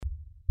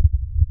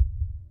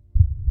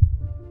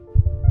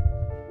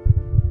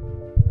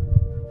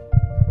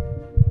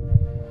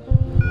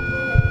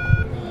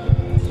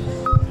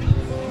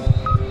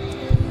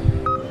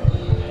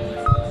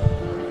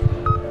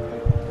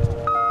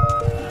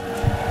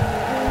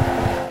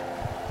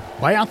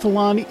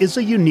Biathlon is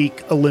a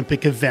unique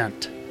Olympic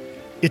event.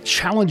 It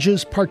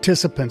challenges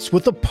participants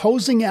with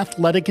opposing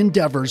athletic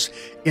endeavors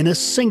in a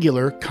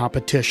singular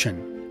competition.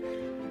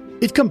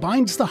 It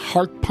combines the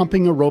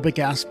heart-pumping aerobic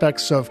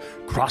aspects of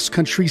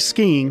cross-country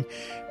skiing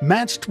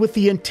matched with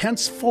the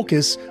intense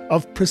focus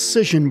of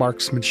precision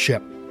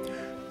marksmanship.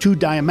 Two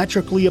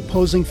diametrically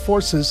opposing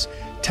forces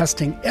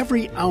testing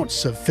every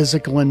ounce of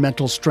physical and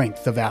mental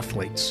strength of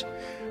athletes.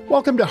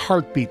 Welcome to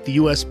Heartbeat, the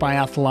U.S.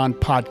 Biathlon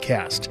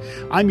podcast.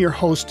 I'm your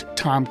host,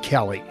 Tom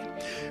Kelly.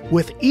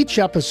 With each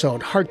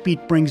episode,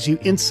 Heartbeat brings you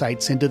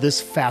insights into this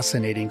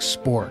fascinating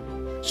sport.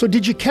 So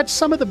did you catch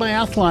some of the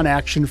biathlon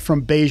action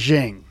from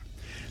Beijing?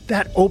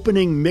 That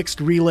opening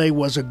mixed relay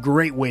was a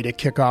great way to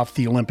kick off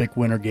the Olympic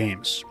Winter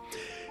Games.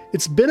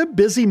 It's been a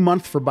busy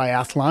month for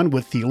biathlon,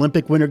 with the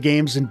Olympic Winter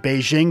Games in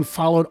Beijing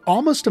followed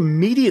almost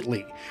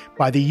immediately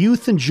by the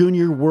Youth and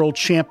Junior World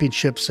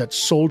Championships at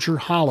Soldier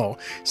Hollow,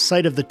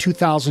 site of the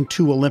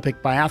 2002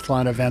 Olympic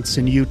biathlon events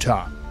in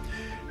Utah.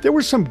 There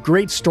were some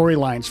great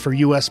storylines for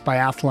U.S.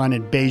 biathlon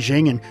in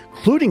Beijing,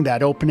 including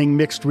that opening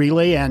mixed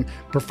relay and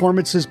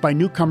performances by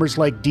newcomers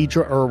like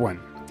Deidre Irwin.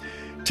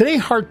 Today,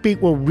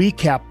 Heartbeat will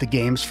recap the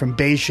games from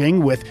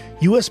Beijing with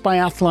U.S.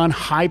 Biathlon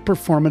High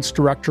Performance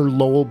Director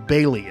Lowell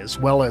Bailey, as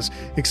well as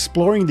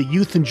exploring the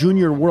Youth and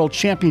Junior World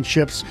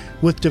Championships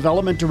with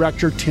Development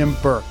Director Tim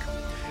Burke.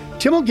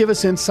 Tim will give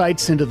us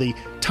insights into the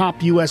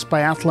top U.S.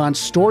 biathlon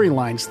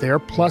storylines there,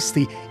 plus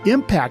the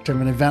impact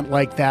of an event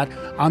like that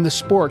on the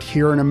sport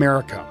here in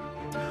America.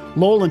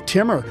 Lowell and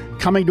Tim are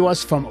coming to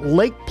us from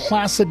Lake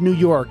Placid, New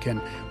York,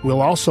 and we'll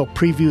also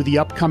preview the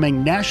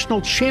upcoming national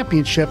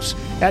championships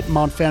at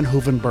Mount Van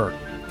Hoevenberg.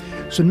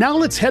 So now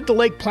let's head to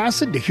Lake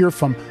Placid to hear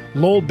from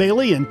Lowell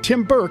Bailey and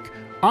Tim Burke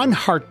on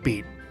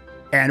Heartbeat.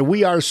 And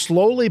we are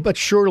slowly but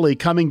surely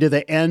coming to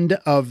the end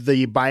of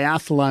the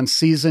biathlon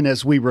season.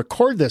 As we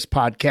record this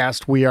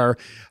podcast, we are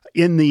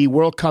in the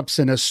World Cups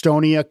in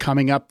Estonia,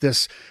 coming up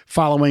this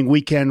following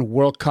weekend,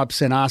 World Cups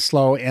in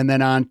Oslo, and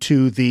then on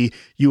to the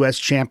U.S.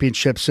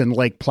 Championships in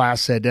Lake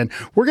Placid. And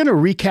we're going to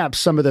recap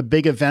some of the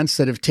big events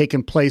that have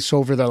taken place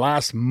over the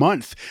last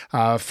month.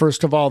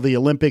 First of all, the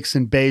Olympics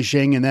in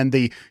Beijing, and then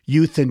the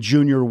Youth and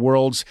Junior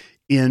Worlds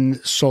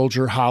in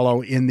Soldier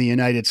Hollow in the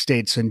United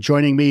States. And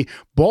joining me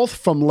both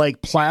from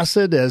Lake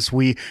Placid as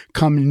we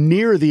come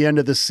near the end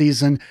of the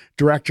season,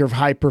 Director of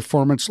High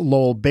Performance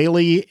Lowell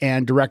Bailey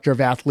and Director of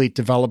Athlete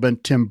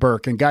Development Tim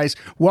Burke. And guys,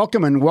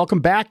 welcome and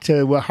welcome back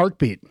to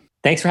Heartbeat.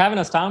 Thanks for having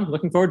us, Tom.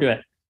 Looking forward to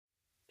it.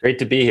 Great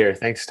to be here.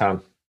 Thanks,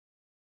 Tom.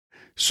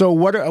 So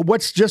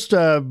what's just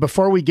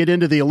before we get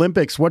into the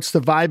Olympics, what's the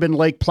vibe in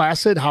Lake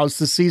Placid? How's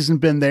the season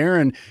been there?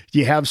 And do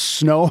you have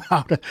snow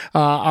out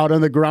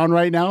on the ground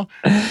right now?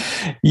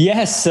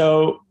 Yes.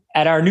 So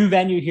at our new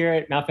venue here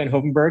at Mount Van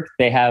Hoevenberg,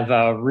 they have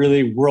a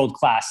really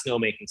world-class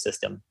snowmaking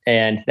system.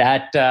 And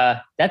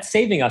that's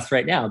saving us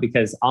right now,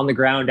 because on the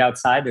ground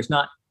outside, there's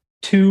not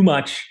too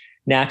much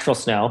natural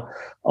snow.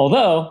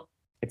 Although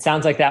it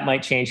sounds like that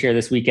might change here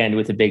this weekend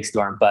with a big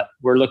storm, but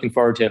we're looking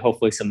forward to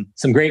hopefully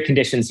some great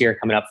conditions here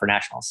coming up for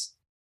nationals.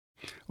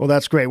 Well,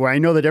 that's great. Well, I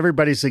know that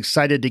everybody's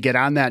excited to get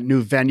on that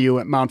new venue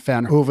at Mount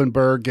Van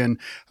Hoevenberg, and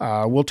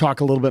we'll talk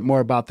a little bit more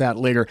about that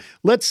later.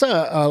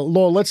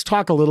 Lowell, let's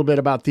talk a little bit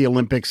about the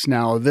Olympics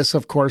now. This,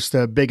 of course,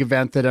 the big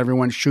event that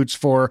everyone shoots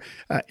for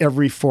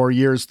every 4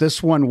 years.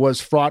 This one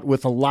was fraught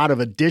with a lot of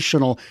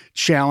additional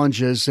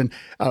challenges. And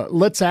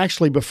let's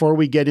actually, before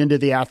we get into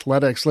the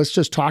athletics, let's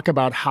just talk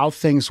about how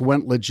things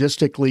went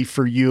logistically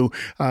for you.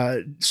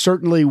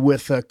 Certainly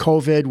with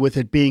COVID, with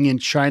it being in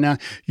China,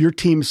 your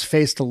teams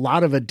faced a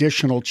lot of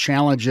additional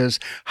challenges.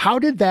 How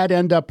did that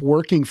end up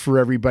working for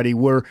everybody?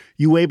 Were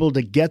you able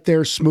to get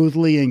there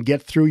smoothly and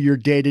get through your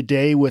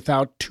day-to-day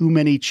without too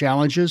many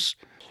challenges?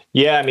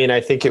 Yeah, I mean, I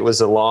think it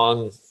was a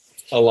long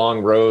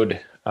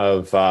road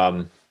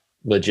of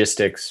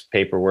logistics,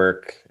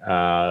 paperwork.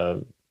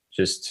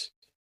 Just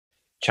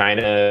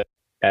China,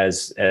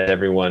 as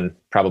everyone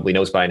probably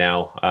knows by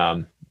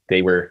now,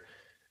 they were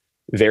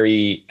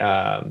very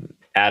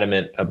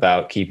adamant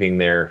about keeping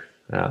their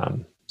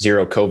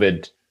zero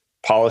COVID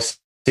policy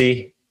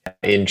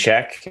in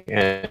check.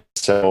 And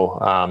so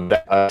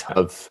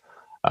of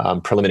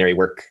preliminary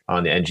work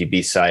on the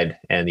NGB side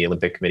and the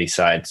Olympic Committee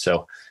side.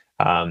 So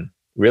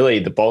really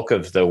the bulk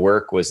of the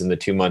work was in the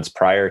 2 months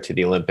prior to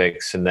the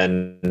Olympics. And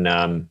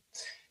then,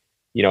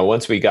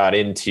 once we got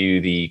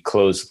into the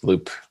closed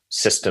loop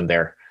system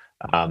there,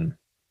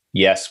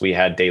 yes, we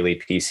had daily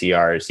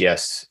PCRs.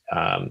 Yes,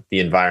 the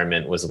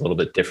environment was a little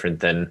bit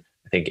different than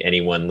I think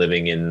anyone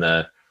living in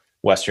the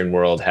Western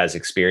world has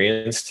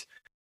experienced.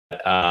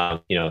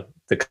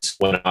 The cuts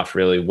went off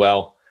really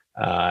well.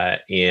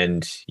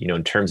 And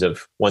in terms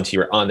of once you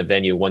were on the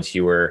venue, once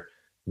you were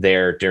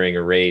there during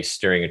a race,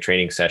 during a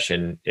training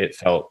session, it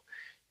felt,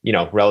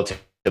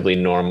 relatively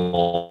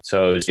normal.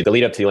 So the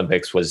lead up to the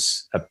Olympics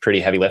was a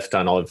pretty heavy lift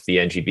on all of the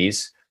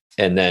NGBs.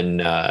 And then,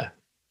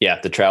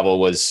 the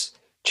travel was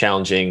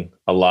challenging,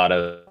 a lot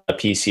of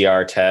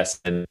PCR tests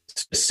and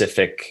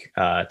specific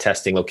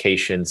testing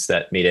locations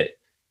that made it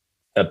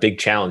a big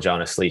challenge,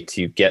 honestly,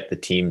 to get the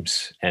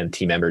teams and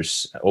team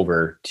members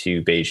over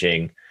to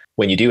Beijing.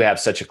 When you do have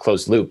such a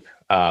closed loop,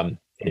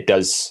 it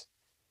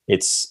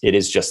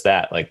is just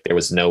that. Like there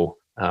was no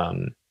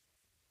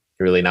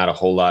really not a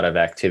whole lot of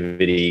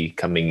activity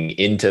coming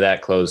into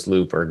that closed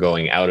loop or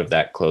going out of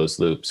that closed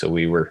loop. So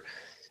we were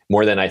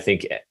more than I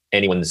think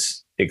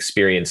anyone's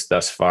experienced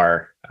thus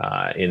far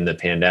in the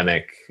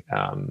pandemic.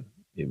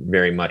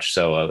 Very much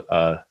so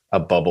a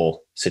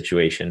bubble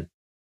situation.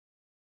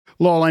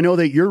 Lowell, I know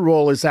that your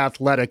role is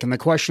athletic, and the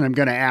question I'm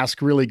going to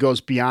ask really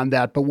goes beyond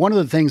that. But one of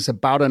the things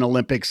about an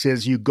Olympics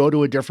is you go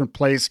to a different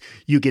place,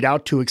 you get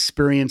out to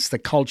experience the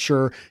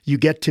culture, you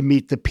get to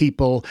meet the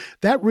people.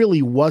 That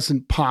really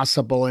wasn't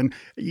possible. And,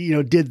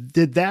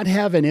 did that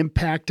have an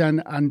impact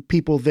on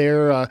people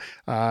there?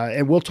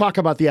 And we'll talk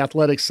about the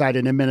athletic side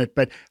in a minute,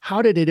 but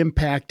how did it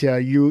impact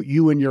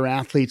you and your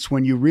athletes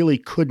when you really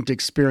couldn't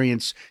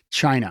experience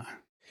China?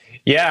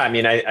 Yeah, I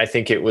mean, I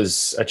think it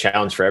was a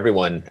challenge for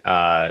everyone.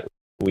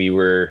 We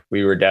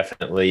were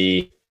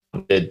definitely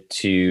limited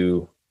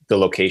to the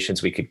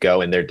locations we could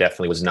go, and there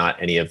definitely was not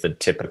any of the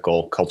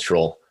typical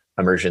cultural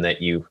immersion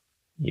that you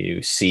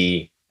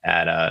see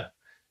at a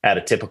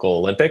typical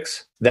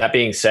Olympics. That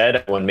being said,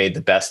 everyone made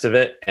the best of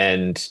it,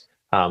 and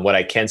what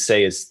I can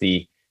say is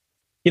the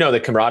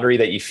camaraderie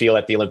that you feel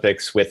at the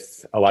Olympics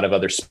with a lot of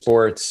other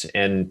sports,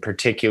 and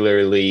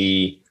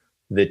particularly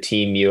the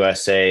Team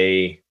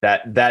USA,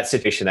 that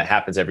situation that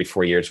happens every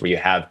 4 years where you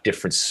have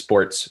different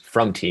sports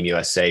from Team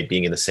USA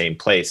being in the same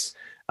place.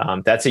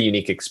 That's a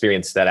unique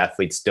experience that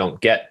athletes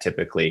don't get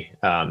typically.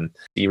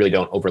 You really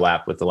don't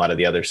overlap with a lot of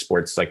the other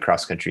sports like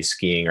cross-country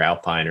skiing or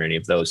alpine or any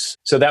of those.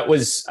 So that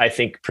was, I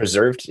think,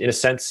 preserved in a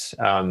sense.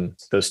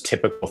 Those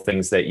typical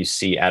things that you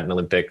see at an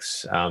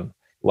Olympics,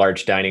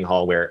 large dining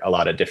hall where a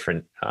lot of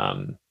different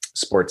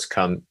sports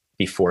come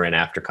before and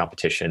after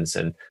competitions.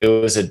 And it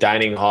was a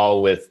dining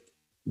hall with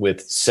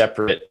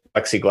separate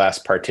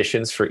plexiglass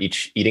partitions for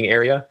each eating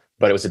area,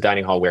 but it was a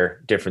dining hall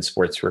where different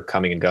sports were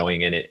coming and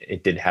going, and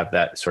it did have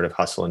that sort of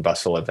hustle and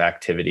bustle of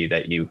activity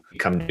that you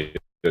come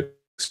to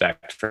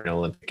expect for an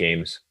Olympic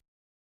Games.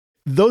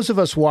 Those of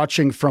us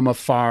watching from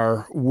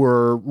afar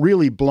were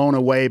really blown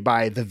away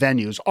by the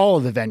venues, all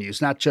of the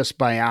venues, not just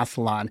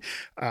biathlon.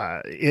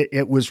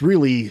 It was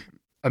really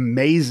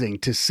amazing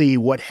to see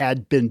what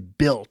had been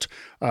built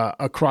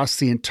across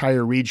the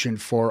entire region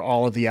for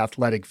all of the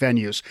athletic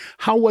venues.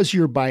 How was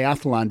your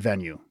biathlon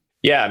venue?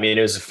 Yeah, I mean,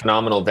 it was a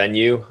phenomenal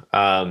venue.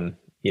 I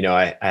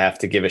have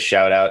to give a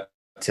shout out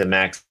to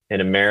Max,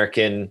 an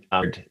American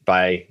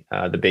by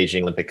the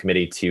Beijing Olympic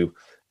Committee to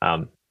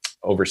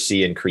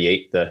oversee and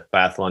create the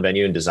biathlon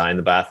venue and design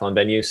the biathlon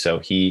venue. So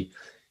he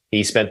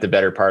spent the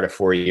better part of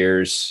 4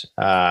 years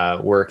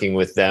working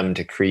with them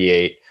to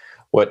create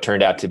what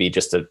turned out to be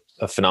just a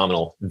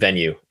phenomenal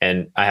venue.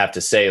 And I have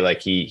to say,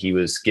 like he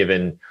was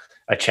given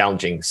a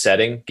challenging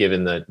setting,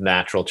 given the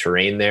natural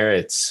terrain there.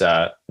 It's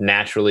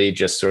naturally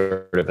just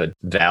sort of a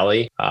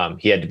valley.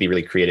 He had to be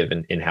really creative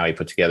in how he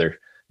put together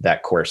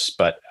that course.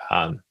 But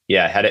I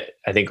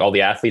think all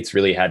the athletes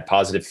really had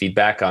positive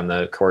feedback on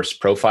the course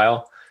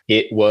profile.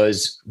 It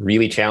was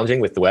really challenging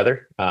with the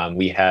weather.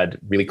 We had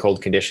really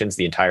cold conditions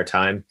the entire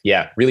time.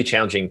 Yeah, really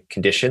challenging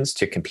conditions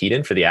to compete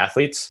in for the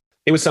athletes.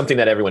 It was something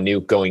that everyone knew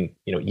going,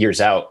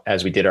 years out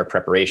as we did our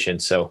preparation.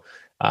 So,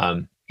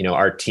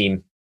 our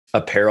team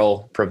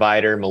apparel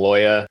provider,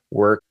 Maloya,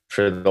 worked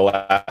for the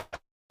last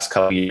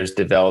couple of years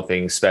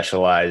developing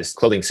specialized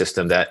clothing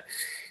system that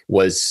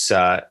was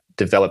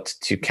developed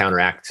to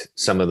counteract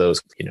some of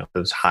those,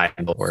 those high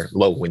or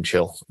low wind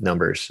chill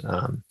numbers.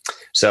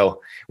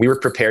 So we were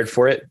prepared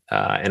for it.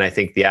 And I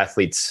think the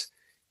athletes,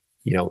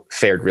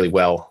 fared really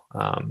well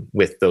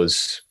with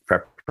those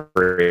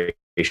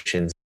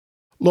preparations.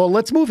 Well,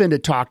 let's move into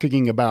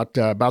talking about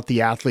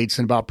the athletes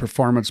and about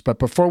performance. But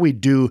before we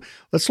do,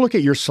 let's look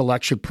at your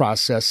selection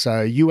process.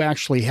 You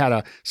actually had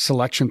a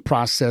selection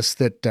process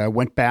that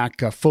went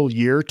back a full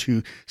year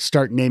to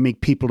start naming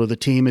people to the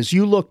team. As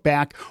you look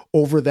back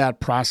over that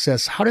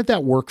process, how did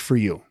that work for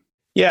you?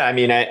 Yeah, I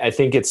mean, I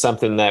think it's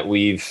something that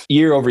we've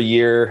year over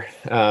year,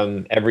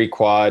 every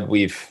quad,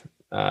 we've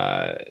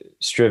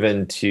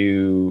striven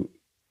to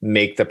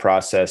make the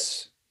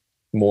process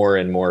more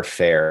and more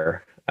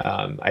fair.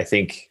 I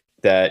think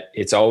that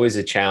it's always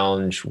a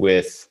challenge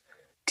with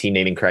team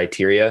naming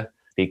criteria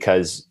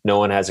because no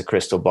one has a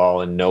crystal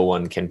ball and no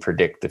one can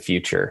predict the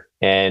future.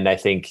 And I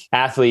think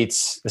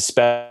athletes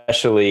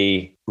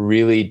especially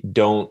really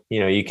don't,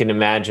 you can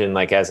imagine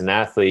like as an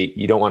athlete,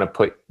 you don't want to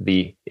put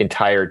the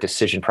entire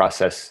decision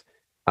process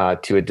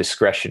to a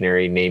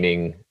discretionary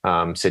naming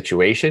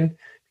situation,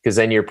 because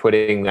then you're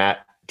putting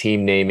that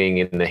team naming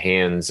in the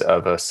hands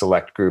of a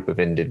select group of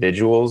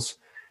individuals.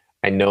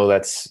 I know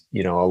that's,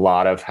 a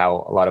lot of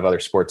how a lot of other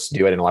sports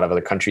do it and a lot of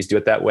other countries do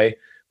it that way,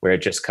 where it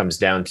just comes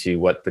down to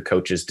what the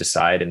coaches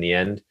decide in the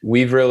end.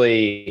 We've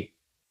really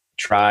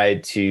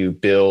tried to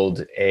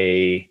build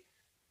a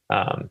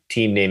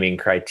team naming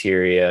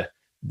criteria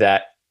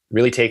that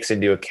really takes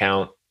into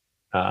account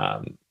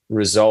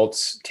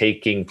results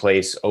taking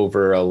place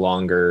over a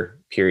longer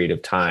period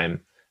of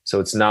time. So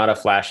it's not a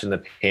flash in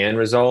the pan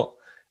result,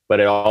 but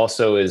it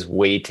also is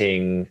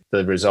weighting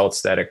the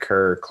results that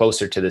occur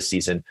closer to the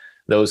season.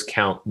 Those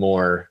count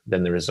more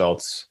than the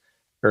results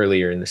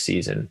earlier in the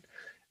season.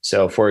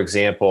 So, for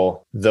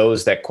example,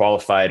 those that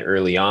qualified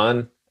early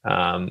on,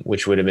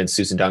 which would have been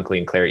Susan Dunkley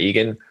and Claire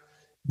Egan,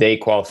 they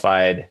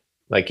qualified,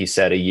 like you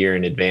said, a year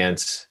in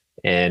advance.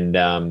 And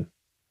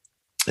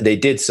they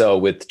did so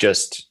with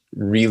just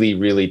really,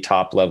 really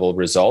top level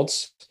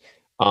results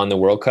on the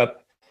World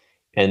Cup.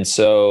 And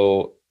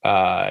so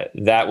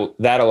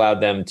that allowed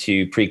them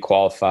to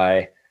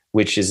pre-qualify,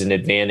 which is an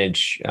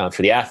advantage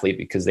for the athlete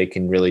because they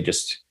can really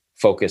just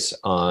focus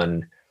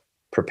on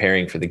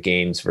preparing for the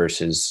games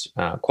versus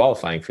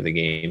qualifying for the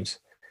games.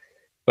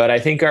 But I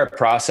think our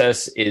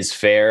process is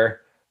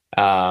fair.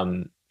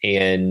 And,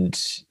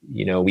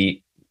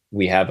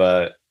 we have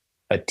a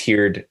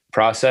tiered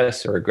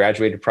process or a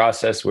graduated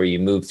process where you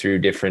move through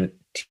different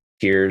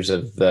tiers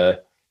of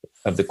the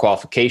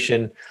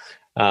qualification.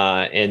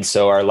 And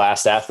so our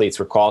last athletes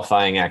were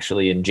qualifying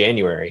actually in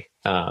January.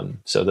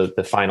 So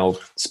the final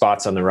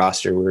spots on the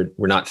roster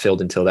were not filled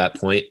until that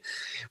point,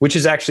 which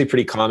is actually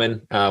pretty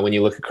common when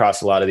you look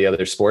across a lot of the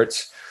other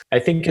sports. I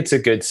think it's a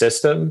good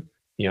system.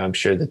 I'm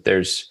sure that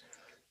there's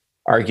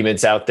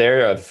arguments out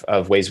there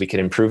of ways we can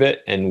improve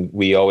it. And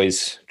we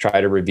always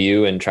try to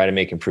review and try to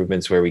make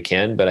improvements where we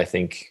can. But I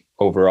think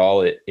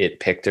overall it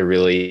picked a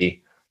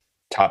really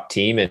top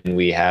team and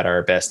we had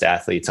our best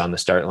athletes on the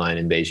start line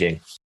in Beijing.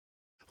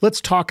 Let's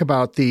talk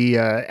about the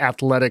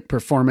athletic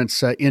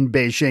performance in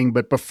Beijing.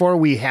 But before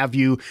we have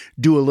you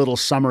do a little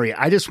summary,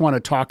 I just want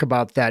to talk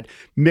about that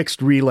mixed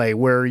relay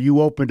where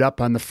you opened up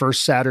on the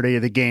first Saturday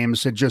of the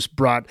games and just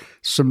brought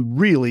some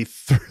really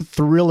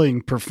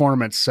thrilling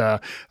performance.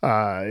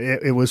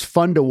 It was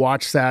fun to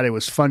watch that. It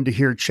was fun to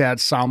hear Chad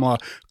Samla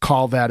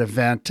call that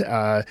event.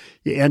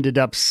 You ended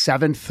up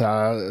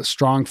 7th,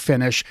 strong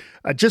finish.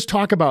 Just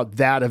talk about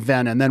that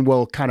event, and then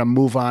we'll kind of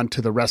move on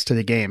to the rest of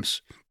the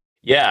games.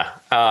 Yeah,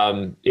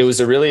 it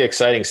was a really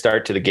exciting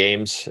start to the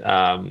games.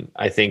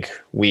 I think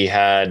we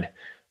had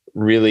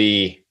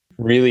really,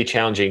 really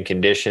challenging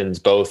conditions,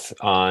 both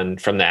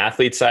from the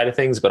athlete side of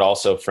things, but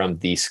also from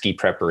the ski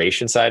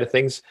preparation side of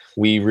things.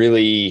 We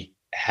really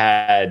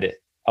had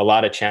a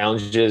lot of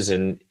challenges,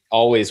 and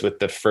always with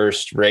the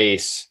first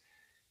race,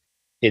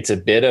 it's a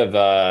bit of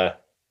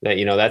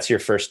that's your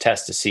first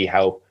test to see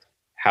how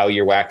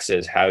your wax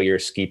is, how your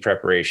ski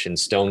preparation,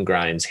 stone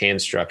grinds,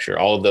 hand structure,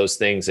 all of those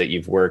things that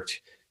you've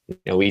worked.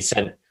 We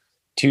sent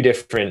 2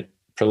 different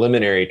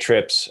preliminary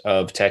trips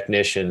of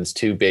technicians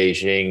to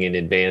Beijing in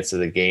advance of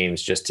the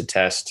games just to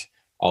test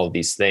all of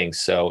these things.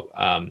 So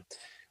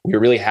we were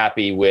really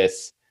happy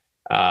with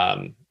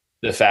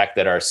the fact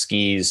that our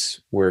skis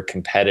were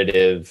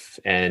competitive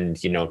and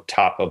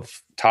top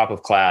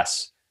of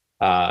class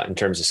in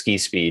terms of ski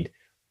speed.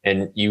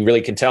 And you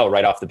really can tell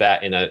right off the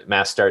bat in a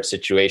mass start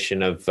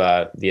situation of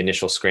the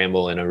initial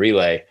scramble in a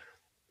relay.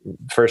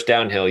 First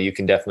downhill, you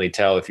can definitely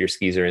tell if your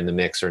skis are in the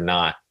mix or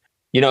not.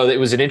 It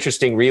was an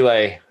interesting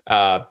relay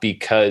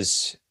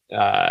because,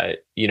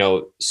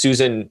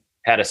 Susan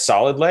had a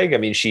solid leg. I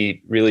mean,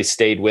 she really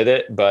stayed with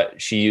it,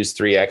 but she used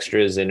 3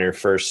 extras in her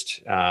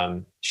first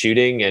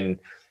shooting. And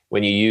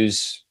when you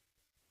use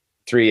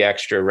 3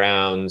 extra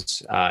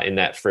rounds in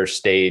that first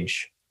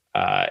stage,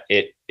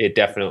 it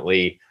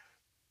definitely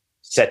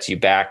sets you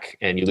back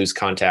and you lose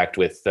contact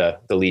with the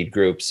lead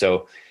group.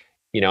 So,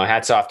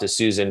 hats off to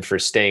Susan for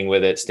staying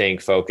with it, staying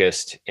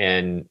focused,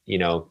 and,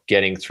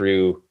 getting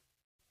through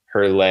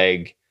her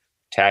leg,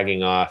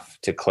 tagging off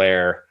to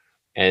Claire.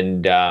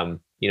 And,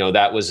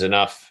 that was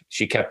enough.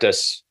 She kept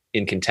us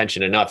in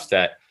contention enough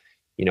that,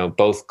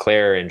 both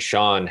Claire and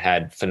Sean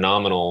had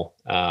phenomenal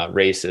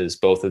races.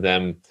 Both of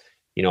them,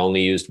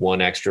 only used 1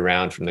 extra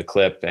round from the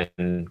clip,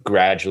 and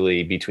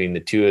gradually between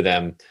the 2 of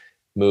them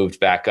moved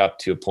back up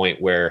to a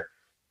point where,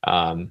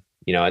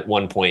 at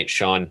one point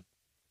Sean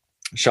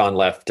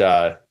left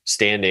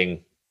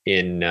standing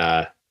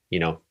in,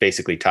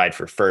 basically tied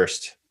for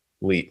first,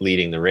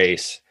 leading the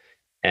race.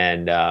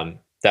 And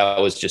that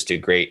was just a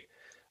great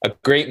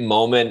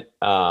moment,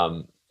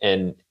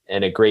 and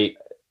a great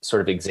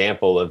sort of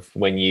example of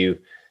when you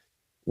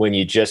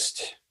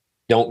just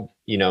don't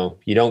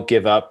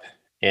give up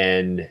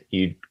and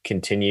you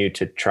continue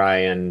to try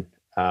and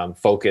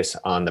focus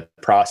on the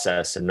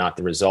process and not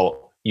the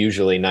result.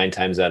 Usually 9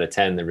 times out of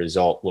 10, the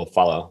result will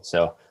follow.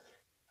 So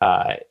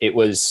it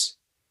was,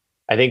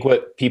 I think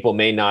what people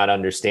may not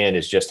understand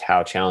is just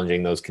how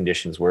challenging those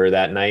conditions were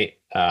that night.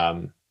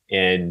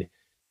 And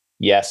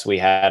yes, we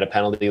had a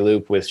penalty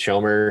loop with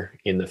Schomer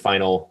in the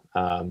final,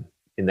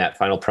 in that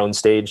final prone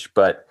stage,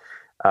 but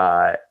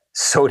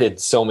so did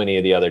so many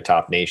of the other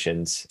top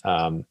nations.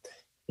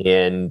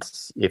 And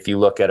if you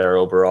look at our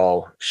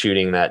overall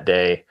shooting that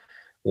day,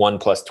 1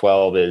 +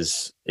 12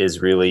 is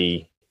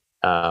really,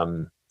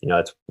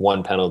 it's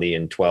 1 penalty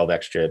and 12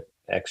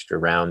 extra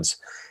rounds.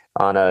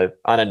 On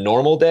a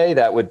normal day,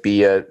 that would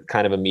be a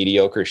kind of a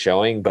mediocre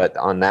showing, but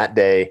on that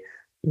day,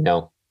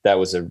 that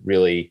was a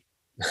really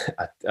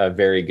a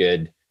very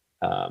good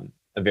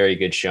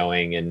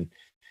showing, and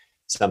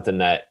something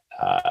that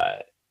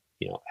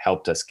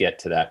helped us get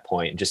to that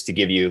point. Just to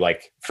give you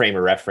like frame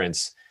of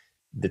reference,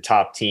 the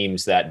top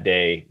teams that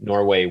day,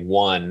 Norway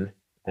won,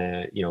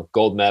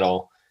 gold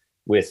medal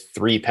with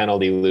 3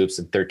 penalty loops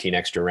and 13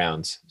 extra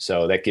rounds.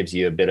 So that gives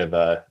you a bit of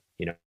a,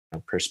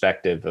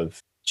 perspective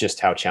of just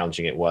how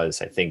challenging it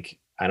was.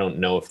 I don't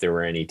know if there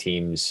were any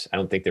teams. I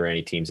don't think there were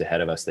any teams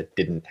ahead of us that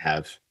didn't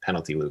have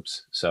penalty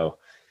loops. So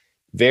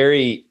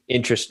very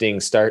interesting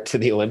start to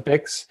the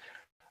Olympics.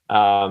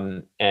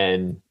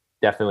 And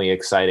definitely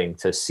exciting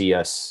to see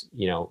us,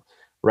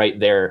 right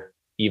there,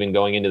 even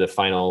going into the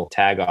final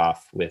tag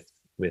off with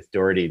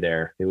Doherty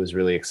there. It was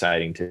really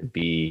exciting to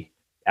be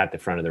at the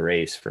front of the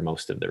race for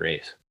most of the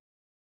race.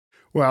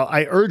 Well,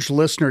 I urge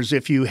listeners,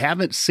 if you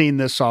haven't seen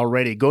this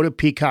already, go to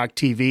Peacock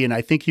TV, and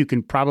I think you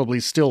can probably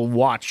still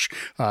watch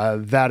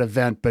that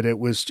event. But it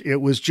was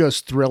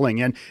just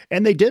thrilling, and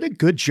they did a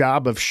good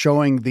job of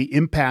showing the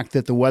impact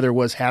that the weather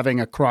was having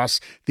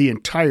across the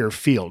entire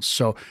field.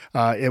 So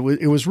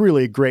it was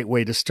really a great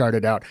way to start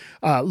it out.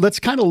 Let's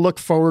kind of look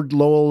forward,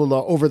 Lowell,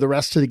 over the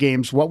rest of the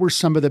games. What were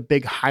some of the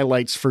big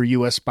highlights for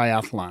U.S.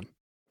 biathlon?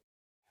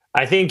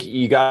 I think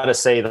you got to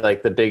say that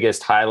like the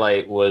biggest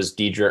highlight was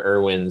Deidre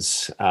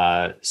Irwin's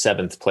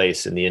 7th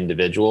place in the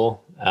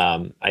individual.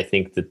 I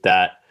think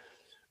that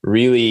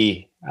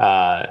really,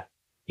 I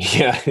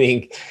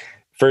think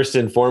first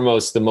and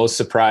foremost, the most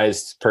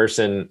surprised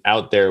person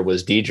out there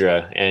was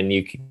Deidre, and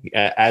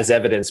as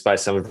evidenced by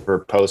some of her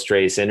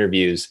post-race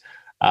interviews.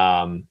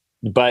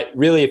 But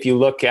really, if you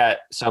look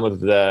at some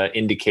of the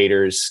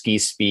indicators, ski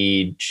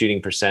speed,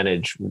 shooting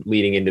percentage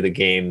leading into the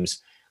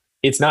games,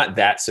 it's not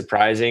that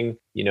surprising.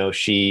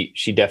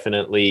 She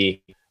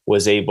definitely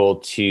was able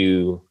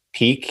to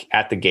peak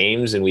at the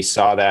games, and we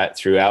saw that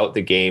throughout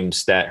the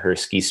games that her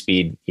ski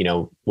speed,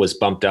 was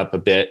bumped up a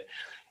bit.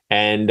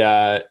 And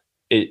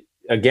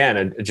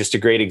just a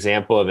great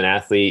example of an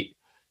athlete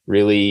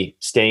really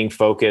staying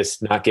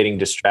focused, not getting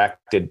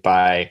distracted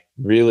by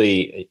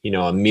really,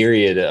 a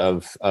myriad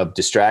of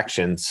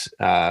distractions.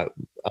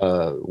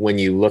 When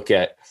you look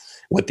at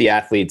what the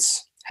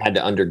athletes had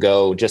to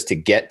undergo just to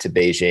get to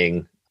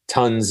Beijing,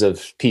 tons of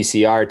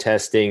PCR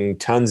testing,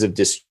 tons of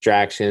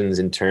distractions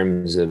in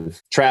terms of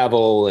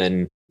travel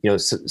and,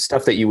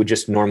 stuff that you would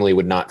just normally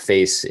would not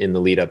face in the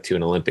lead up to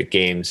an Olympic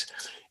Games.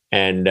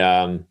 And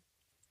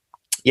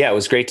it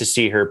was great to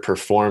see her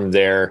perform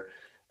there.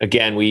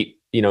 Again,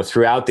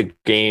 throughout the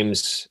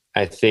games,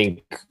 I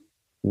think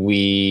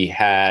we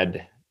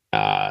had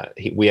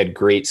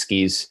great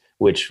skis,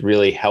 which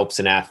really helps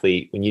an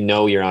athlete when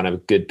you're on a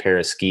good pair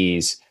of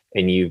skis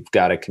and you've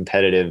got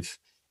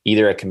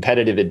either a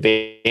competitive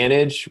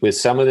advantage with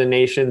some of the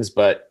nations,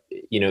 but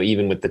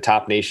even with the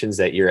top nations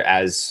that you're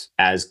as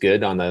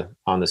good on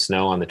the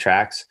snow, on the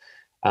tracks,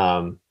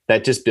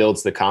 that just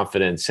builds the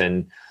confidence.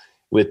 And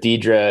with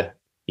Deidre,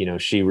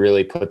 she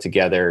really put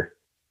together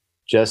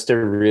just a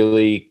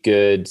really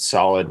good,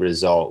 solid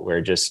result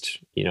where just,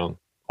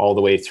 all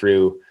the way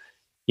through,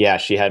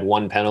 she had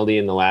 1 penalty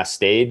in the last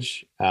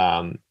stage,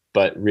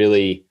 but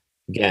really,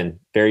 again,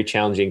 very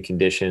challenging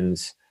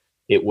conditions.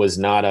 It was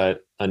not a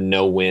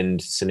no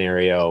wind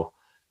scenario.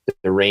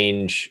 The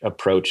range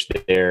approach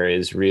there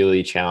is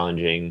really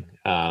challenging.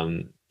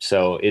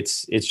 So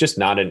it's just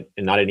not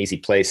an easy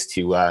place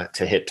to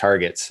hit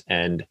targets.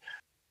 And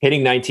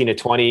hitting 19 to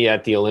 20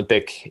 at the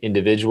Olympic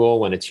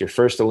individual, when it's your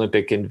first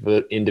Olympic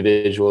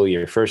individual,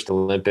 your first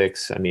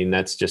Olympics, I mean,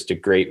 that's just a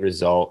great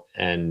result.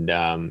 And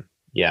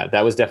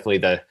that was definitely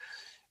the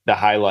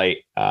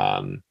highlight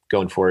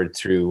going forward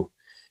through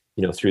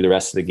the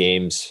rest of the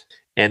games.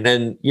 And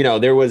then,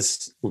 there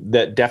was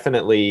that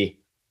definitely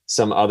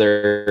some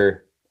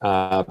other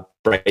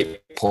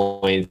bright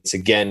points.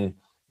 Again,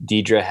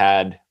 Deidre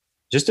had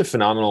just a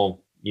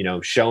phenomenal,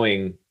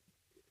 showing,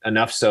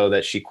 enough so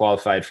that she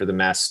qualified for the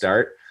mass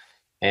start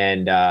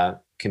and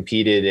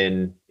competed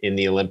in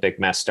the Olympic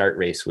mass start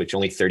race, which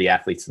only 30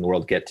 athletes in the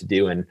world get to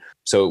do. And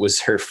so it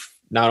was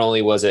not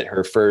only was it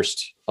her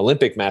first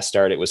Olympic mass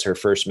start, it was her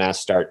first mass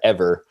start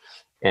ever.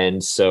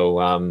 And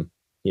so,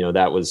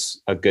 that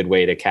was a good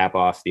way to cap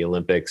off the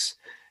Olympics.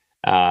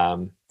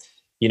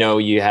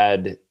 You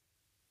had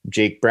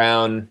Jake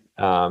Brown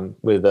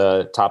with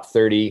a top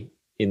 30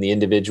 in the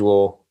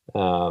individual.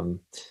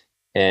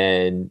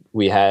 And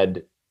we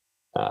had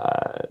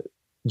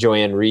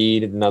Joanne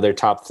Reed, another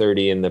top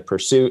 30 in the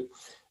pursuit.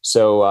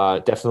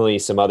 So definitely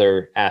some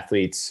other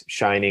athletes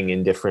shining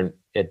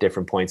at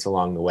different points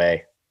along the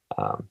way.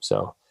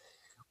 So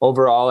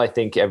overall, I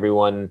think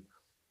everyone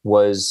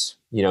was,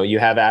 you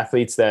have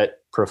athletes that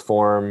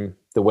perform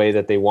the way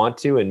that they want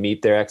to and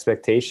meet their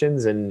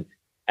expectations. And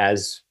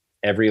as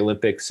every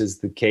Olympics is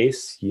the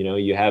case,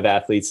 you have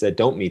athletes that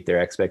don't meet their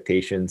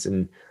expectations.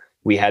 And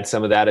we had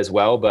some of that as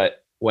well.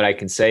 But what I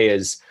can say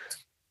is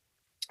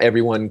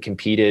everyone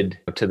competed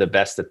to the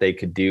best that they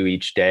could do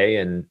each day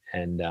and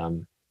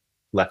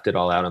left it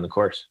all out on the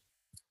course.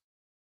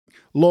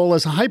 Lowell,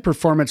 as a high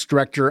performance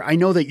director, I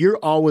know that you're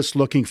always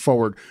looking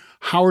forward.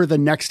 How are the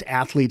next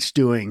athletes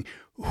doing?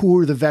 who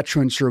are the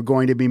veterans who are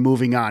going to be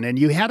moving on. And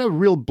you had a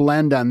real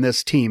blend on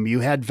this team.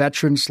 You had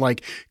veterans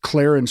like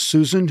Claire and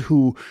Susan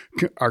who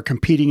are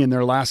competing in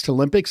their last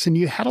Olympics, and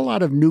you had a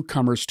lot of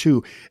newcomers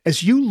too.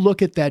 As you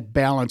look at that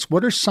balance,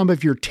 what are some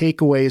of your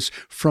takeaways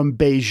from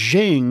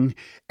Beijing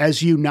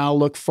as you now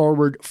look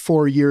forward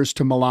 4 years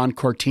to Milan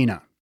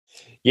Cortina?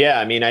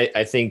 Yeah, I mean,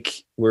 I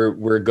think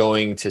we're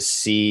going to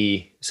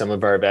see some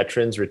of our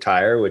veterans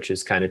retire, which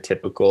is kind of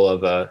typical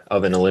of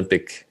an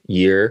Olympic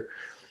year.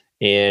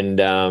 And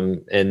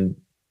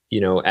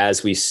you know,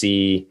 as we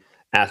see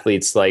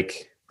athletes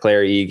like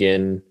Claire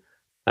Egan,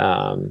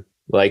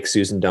 like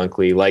Susan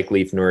Dunkley, like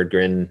Leif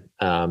Nordgren,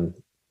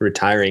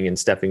 retiring and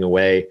stepping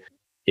away,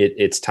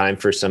 it's time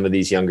for some of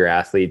these younger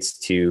athletes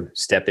to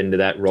step into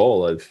that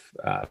role of,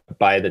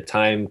 by the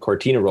time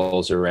Cortina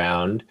rolls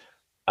around,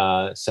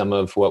 some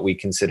of what we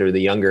consider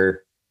the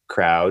younger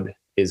crowd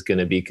is going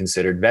to be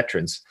considered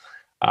veterans.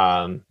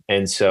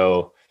 And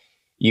so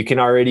you can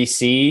already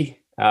see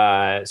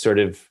sort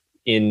of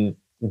in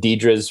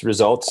Deidre's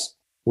results,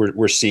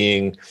 we're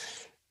seeing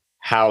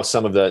how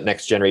some of the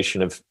next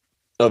generation of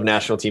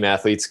national team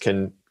athletes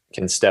can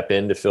step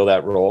in to fill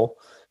that role.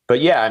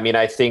 But yeah, I mean,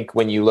 I think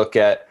when you look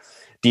at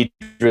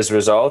Deidre's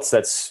results,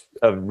 that's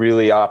a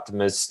really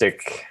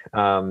optimistic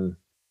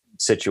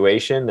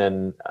situation,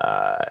 and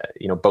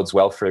you know, bodes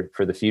well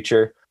for the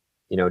future.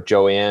 You know,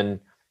 Joanne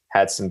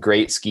had some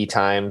great ski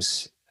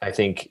times. I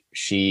think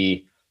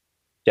she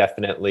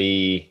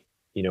definitely,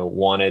 you know,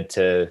 wanted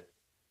to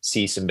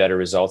see some better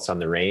results on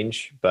the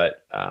range,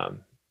 but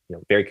you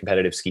know, very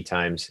competitive ski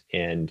times.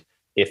 And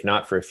if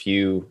not for a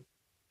few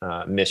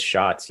missed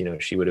shots, you know,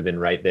 she would have been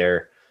right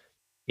there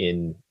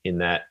in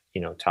that,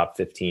 you know, top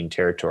 15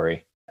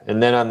 territory.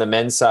 And then on the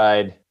men's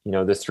side, you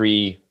know, the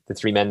three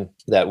men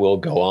that will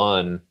go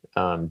on,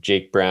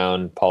 Jake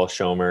Brown, Paul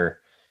Schomer,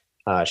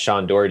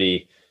 Sean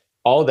Doherty,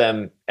 all of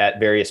them at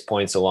various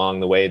points along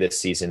the way this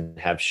season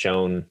have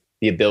shown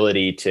the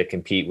ability to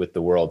compete with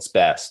the world's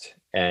best.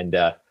 And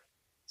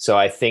so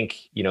I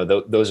think, you know,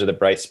 those are the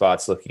bright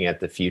spots looking at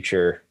the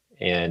future.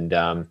 And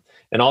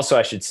also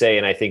I should say,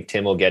 and I think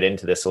Tim will get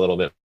into this a little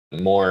bit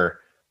more,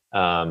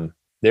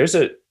 there's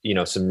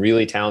some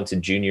really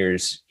talented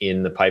juniors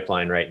in the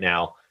pipeline right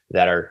now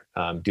that are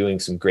doing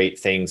some great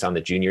things on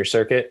the junior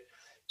circuit.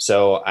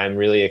 So I'm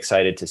really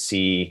excited to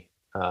see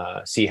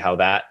how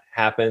that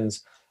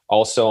happens.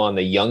 Also on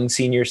the young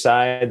senior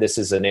side, this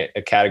is a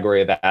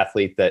category of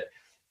athlete that,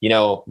 you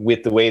know,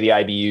 with the way the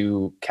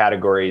IBU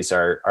categories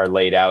are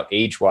laid out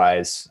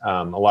age-wise,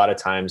 a lot of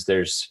times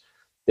there's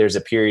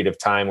a period of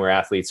time where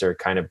athletes are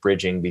kind of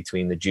bridging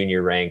between the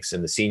junior ranks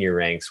and the senior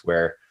ranks,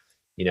 where,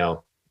 you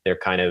know, they're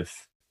kind of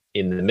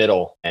in the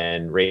middle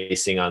and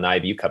racing on the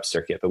IBU Cup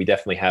circuit. But we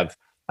definitely have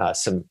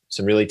some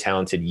really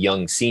talented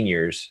young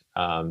seniors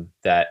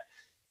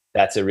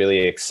that's a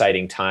really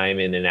exciting time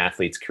in an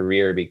athlete's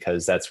career,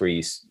 because that's where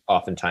you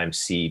oftentimes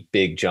see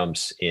big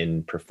jumps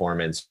in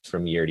performance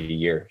from year to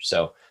year.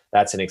 So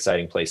that's an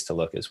exciting place to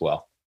look as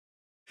well.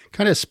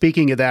 Kind of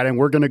speaking of that, and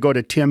we're going to go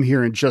to Tim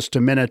here in just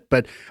a minute,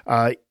 but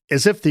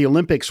as if the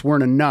Olympics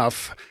weren't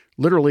enough,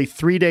 literally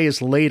 3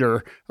 days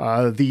later,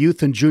 the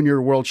Youth and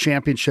Junior World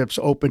Championships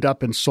opened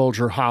up in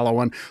Soldier Hollow.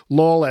 And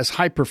Lowell, as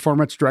high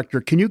performance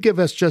director, can you give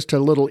us just a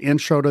little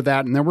intro to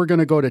that? And then we're going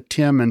to go to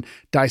Tim and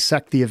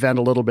dissect the event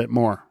a little bit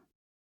more.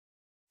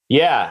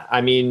 Yeah,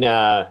 I mean,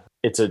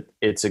 it's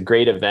a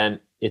great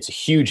event. It's a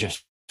huge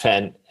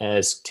event,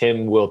 as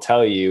Tim will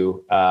tell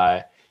you.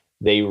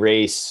 They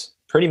race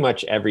pretty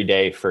much every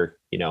day for,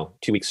 you know,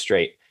 2 weeks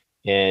straight,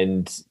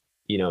 and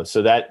you know,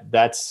 so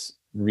that's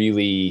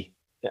really,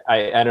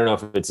 I don't know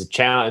if it's a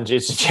challenge.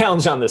 It's a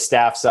challenge on the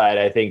staff side.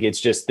 I think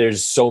it's just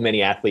there's so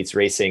many athletes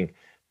racing,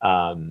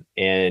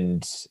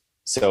 and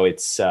so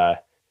it's a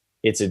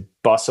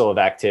bustle of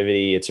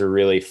activity. It's a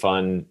really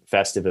fun,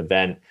 festive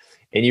event.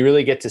 And you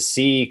really get to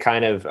see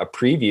kind of a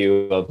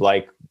preview of,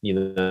 like, you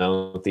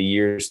know, the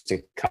years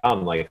to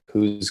come, like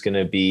who's going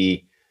to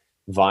be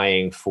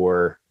vying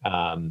for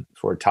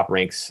top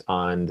ranks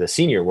on the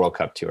Senior World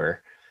Cup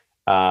Tour.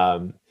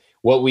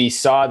 What we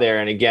saw there,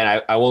 and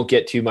again, I won't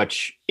get too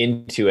much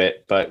into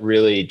it, but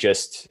really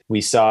just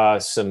we saw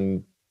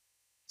some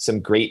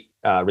great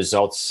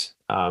results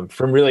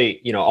from really,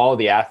 you know, all of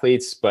the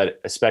athletes,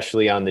 but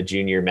especially on the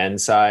junior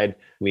men's side,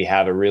 we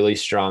have a really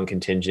strong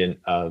contingent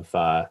of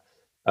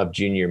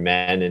junior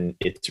men. And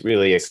it's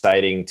really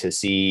exciting to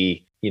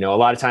see, you know, a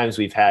lot of times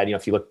we've had, you know,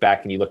 if you look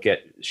back and you look at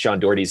Sean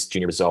Doherty's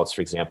junior results,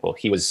 for example,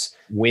 he was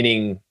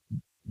winning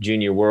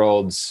junior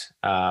worlds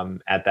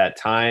at that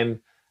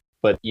time.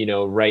 But, you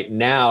know, right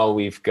now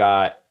we've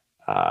got,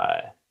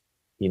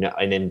 you know,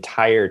 an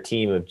entire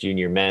team of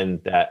junior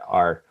men that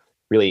are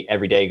really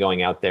every day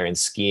going out there and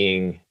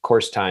skiing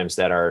course times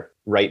that are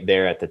right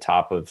there at the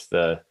top of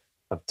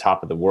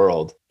the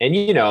world. And,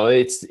 you know,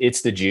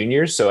 it's the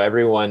juniors. So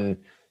everyone,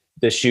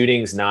 the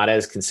shooting's not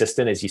as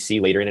consistent as you see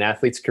later in an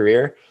athlete's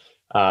career.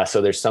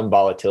 So there's some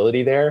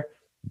volatility there.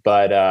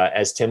 But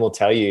as Tim will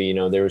tell you, you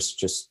know, there was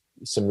just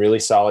some really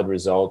solid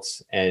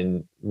results.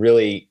 And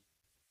really,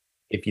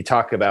 if you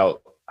talk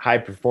about high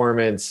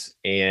performance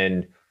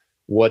and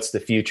what's the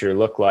future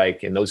look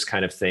like, and those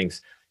kind of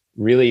things.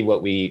 Really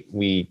what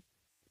we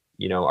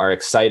are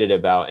excited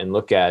about and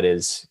look at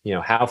is,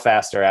 how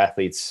fast are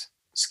athletes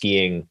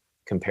skiing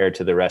compared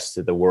to the rest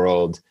of the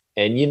world.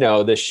 And,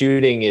 the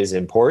shooting is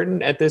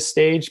important at this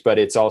stage, but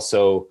it's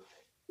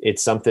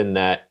something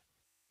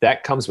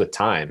that comes with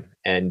time.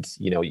 And,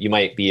 you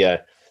might be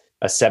a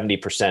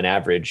 70%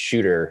 average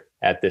shooter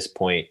at this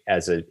point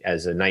as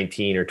a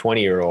 19 or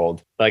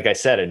 20-year-old. Like I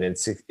said, and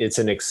it's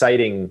an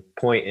exciting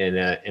point in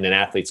an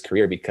athlete's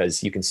career,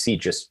 because you can see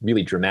just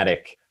really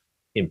dramatic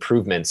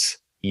improvements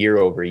year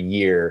over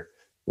year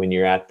when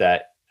you're at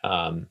that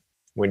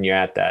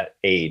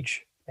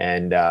age.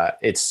 And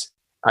it's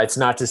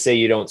not to say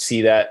you don't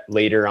see that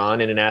later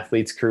on in an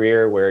athlete's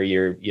career where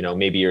you're,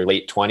 maybe your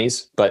late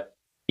 20s, but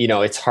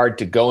it's hard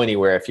to go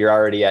anywhere if you're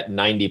already at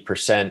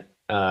 90%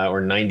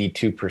 or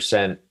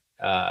 92%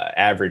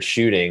 average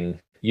shooting.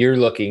 You're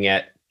looking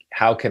at,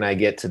 how can I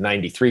get to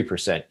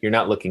 93%? You're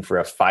not looking for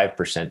a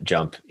 5%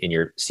 jump in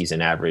your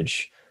season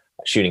average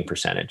shooting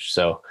percentage.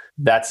 So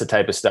that's the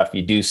type of stuff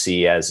you do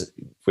see as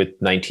with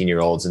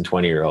 19-year-olds and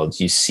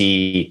 20-year-olds. You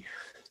see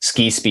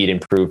ski speed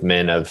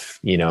improvement of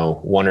 1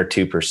 or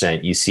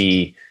 2%. You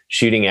see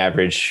shooting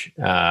average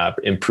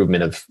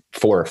improvement of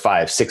 4 or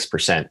 5,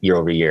 6% year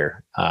over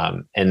year,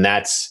 and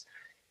that's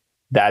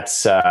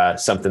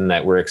something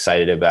that we're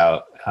excited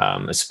about,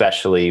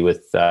 especially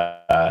with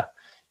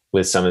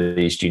some of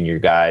these junior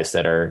guys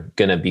that are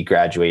going to be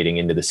graduating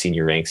into the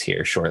senior ranks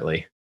here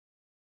shortly.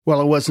 Well,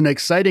 it was an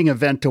exciting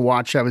event to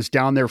watch. I was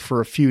down there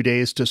for a few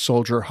days to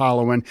Soldier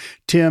Hollow. And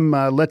Tim,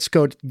 let's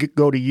go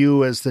to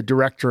you as the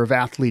Director of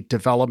Athlete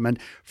Development.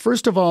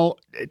 First of all,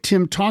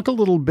 Tim, talk a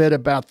little bit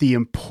about the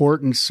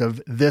importance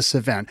of this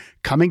event.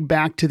 Coming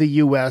back to the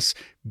U.S.,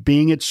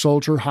 being at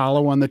Soldier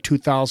Hollow on the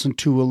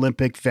 2002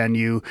 Olympic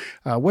venue,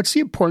 what's the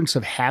importance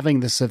of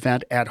having this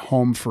event at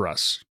home for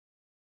us?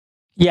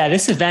 Yeah,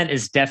 this event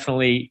is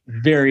definitely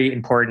very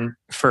important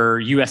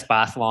for U.S.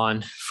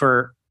 Biathlon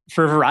for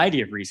a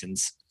variety of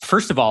reasons.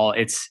 First of all,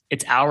 it's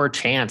our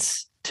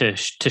chance to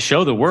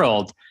show the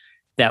world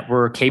that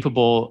we're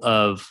capable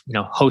of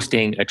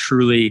hosting a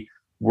truly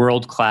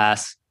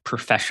world-class,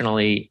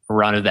 professionally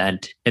run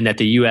event, and that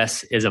the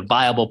U.S. is a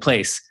viable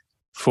place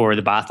for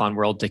the biathlon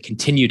world to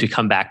continue to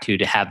come back to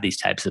have these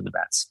types of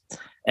events.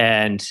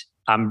 And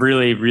I'm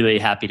really, really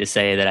happy to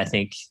say that I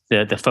think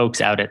the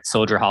folks out at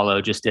Soldier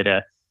Hollow just did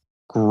a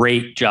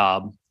great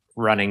job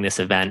running this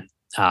event.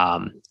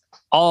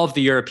 All of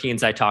the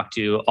Europeans I talked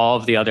to, all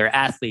of the other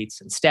athletes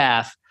and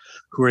staff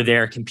who were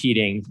there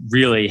competing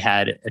really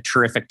had a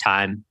terrific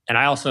time. And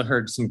I also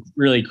heard some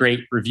really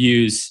great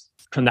reviews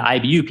from the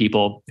IBU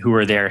people who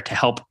were there to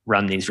help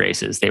run these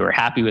races. They were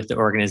happy with the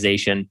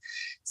organization.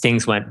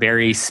 Things went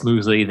very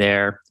smoothly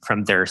there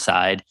from their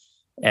side.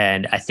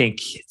 And I think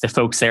the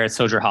folks there at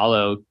Soldier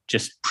Hollow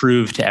just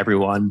proved to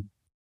everyone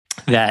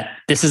that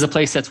this is a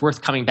place that's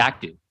worth coming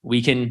back to.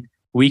 We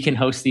can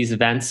host these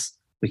events.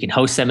 We can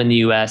host them in the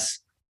US.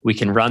 We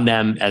can run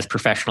them as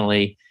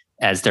professionally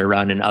as they're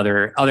run in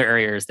other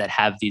areas that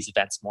have these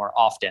events more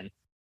often.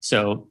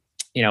 So,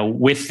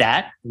 with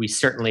that, we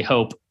certainly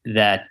hope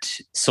that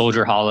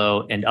Soldier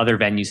Hollow and other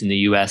venues in the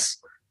US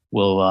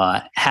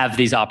will have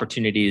these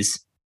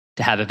opportunities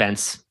to have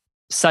events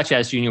such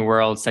as Junior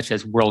Worlds, such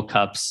as World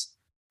Cups,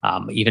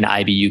 even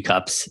IBU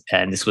Cups.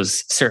 And this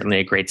was certainly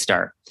a great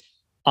start.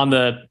 On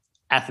the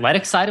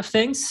athletic side of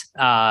things,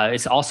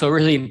 it's also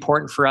really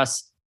important for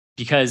us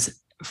because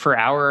for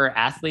our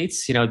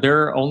athletes,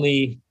 they're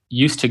only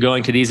used to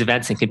going to these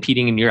events and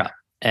competing in Europe.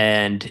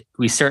 And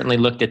we certainly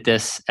looked at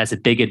this as a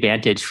big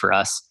advantage for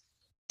us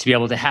to be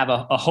able to have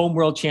a home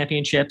world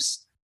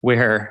championships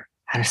where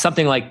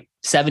something like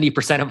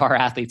 70% of our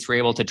athletes were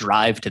able to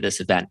drive to this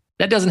event.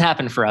 That doesn't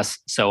happen for us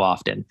so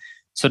often.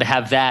 So to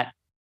have that,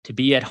 to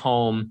be at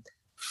home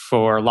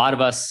for a lot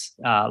of us,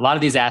 a lot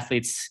of these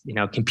athletes,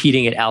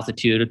 competing at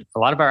altitude, a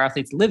lot of our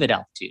athletes live at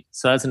altitude.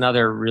 So that's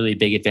another really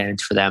big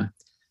advantage for them.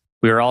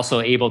 We were also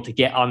able to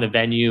get on the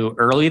venue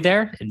early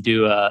there and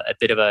do a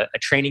bit of a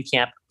training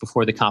camp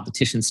before the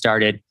competition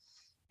started.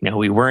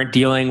 We weren't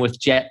dealing with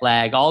jet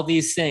lag, all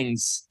these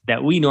things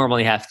that we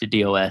normally have to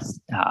deal with.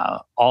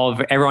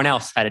 Everyone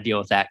else had to deal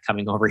with that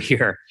coming over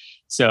here.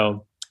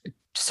 So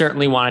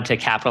certainly wanted to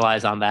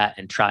capitalize on that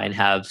and try and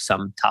have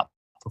some top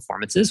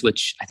performances,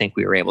 which I think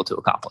we were able to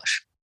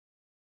accomplish.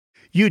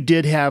 You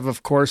did have,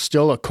 of course,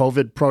 still a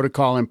COVID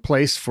protocol in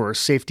place for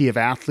safety of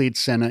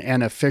athletes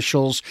and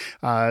officials,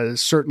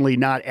 certainly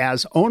not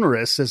as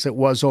onerous as it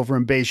was over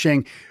in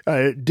Beijing.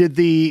 Did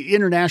the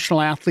international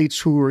athletes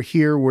who were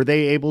here, were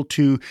they able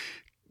to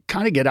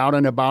kind of get out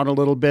and about a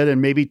little bit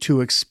and maybe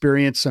to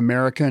experience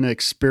America and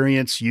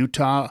experience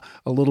Utah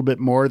a little bit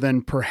more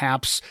than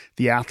perhaps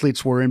the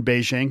athletes were in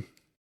Beijing?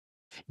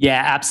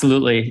 Yeah,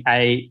 absolutely.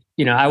 I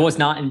was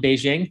not in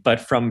Beijing, but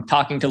from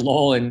talking to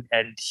Lowell and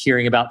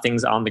hearing about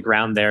things on the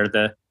ground there,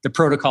 the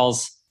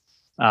protocols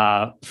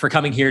for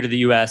coming here to the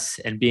U.S.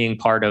 and being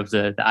part of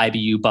the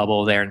IBU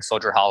bubble there in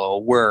Soldier Hollow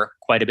were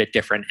quite a bit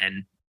different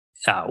and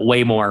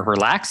way more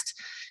relaxed.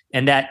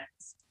 And that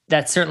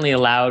that certainly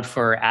allowed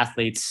for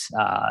athletes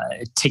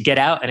to get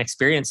out and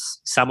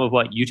experience some of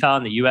what Utah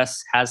and the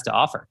U.S. has to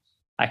offer.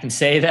 I can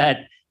say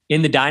that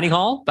in the dining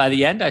hall, by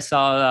the end, I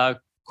saw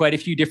quite a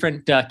few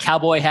different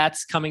cowboy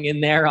hats coming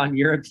in there on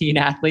European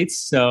athletes.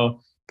 So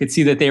could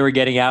see that they were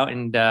getting out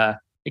and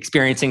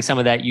experiencing some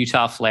of that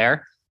Utah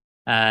flair.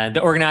 The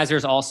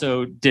organizers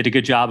also did a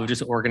good job of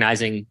just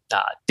organizing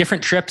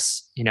different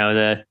trips. You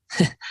know,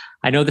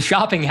 I know the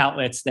shopping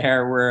outlets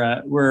there were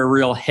a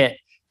real hit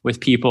with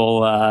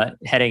people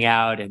heading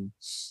out and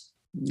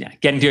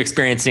getting to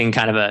experiencing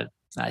kind of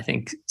I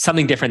think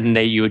something different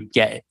than you would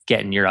get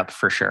in Europe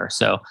for sure.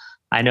 So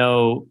I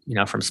know, you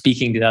know, from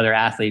speaking to the other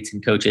athletes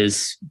and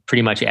coaches,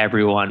 pretty much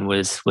everyone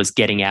was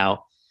getting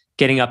out,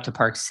 getting up to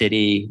Park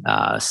City,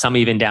 some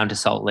even down to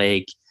Salt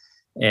Lake,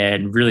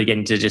 and really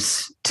getting to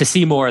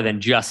see more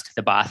than just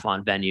the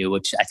biathlon venue,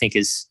 which I think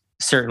is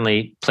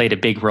certainly played a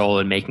big role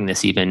in making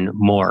this even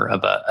more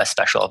of a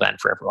special event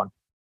for everyone.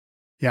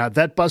 Yeah,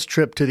 that bus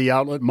trip to the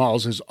outlet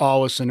malls is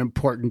always an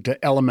important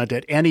element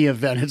at any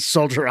event at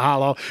Soldier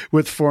Hollow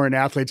with foreign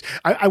athletes.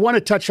 I want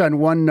to touch on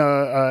one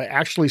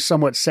actually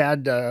somewhat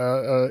sad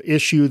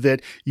issue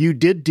that you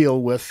did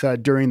deal with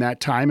during that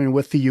time, and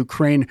with the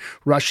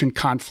Ukraine-Russian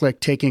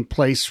conflict taking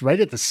place right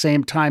at the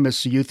same time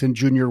as the Youth and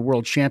Junior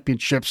World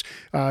Championships.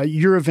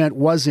 Your event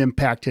was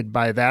impacted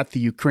by that.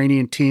 The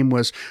Ukrainian team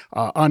was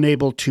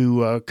unable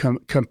to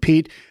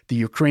compete. The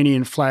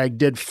Ukrainian flag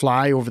did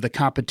fly over the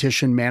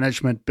competition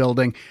management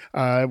building.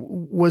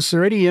 Was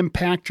there any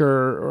impact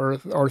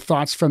or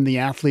thoughts from the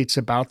athletes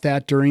about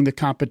that during the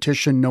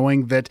competition,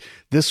 knowing that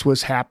this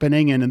was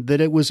happening and that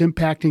it was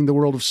impacting the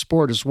world of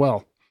sport as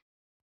well?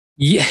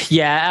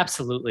 Yeah,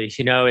 absolutely.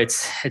 You know,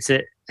 it's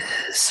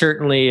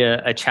certainly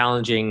a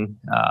challenging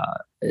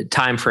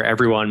time for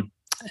everyone,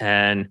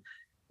 and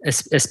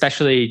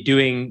especially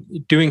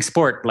doing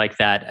sport like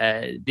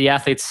that. The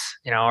athletes,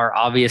 you know, are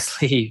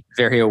obviously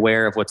very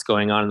aware of what's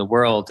going on in the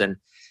world, and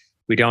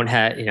we don't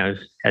have, you know,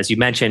 as you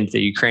mentioned,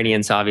 the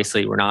Ukrainians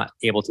obviously were not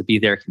able to be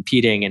there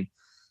competing. And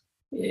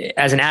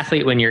as an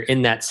athlete, when you're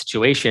in that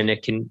situation,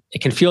 it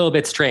can feel a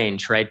bit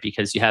strange, right?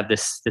 Because you have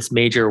this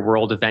major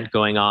world event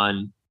going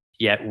on,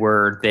 yet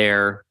we're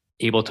there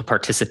able to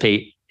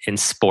participate in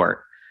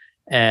sport.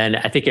 And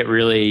I think it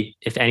really,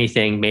 if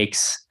anything,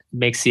 makes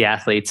the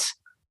athletes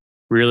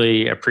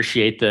really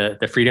appreciate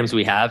the freedoms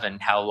we have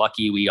and how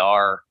lucky we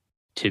are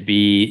to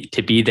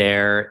be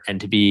there and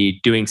to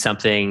be doing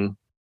something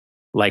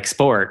like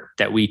sport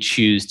that we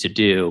choose to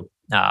do.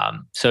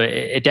 So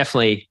it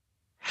definitely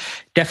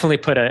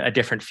put a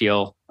different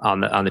feel on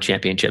the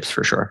championships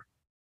for sure.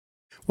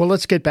 Well,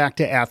 let's get back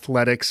to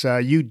athletics.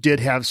 You did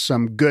have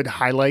some good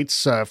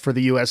highlights for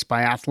the U.S.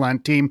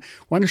 biathlon team.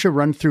 Why don't you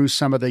run through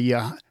some of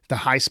the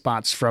high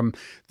spots from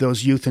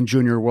those Youth and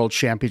Junior World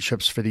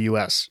Championships for the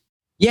U.S.?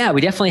 Yeah,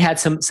 we definitely had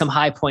some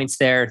high points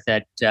there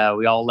that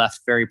we all left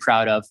very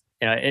proud of.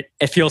 You know,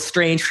 it feels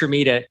strange for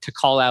me to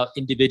call out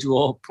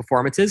individual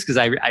performances, because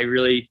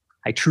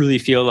I truly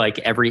feel like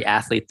every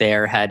athlete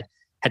there had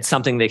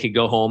something they could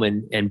go home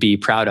and be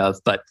proud of.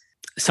 But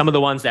some of the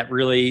ones that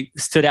really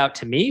stood out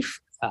to me,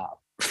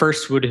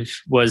 first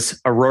was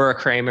Aurora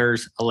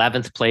Kramer's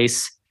 11th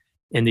place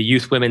in the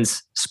youth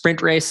women's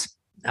sprint race.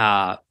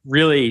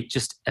 Really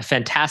just a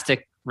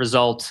fantastic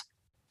result.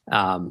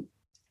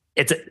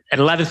 It's an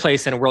 11th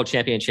place in a world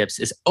championships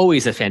is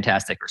always a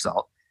fantastic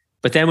result.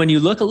 But then when you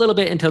look a little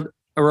bit into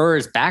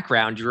Aurora's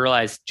background, you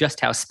realize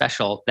just how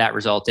special that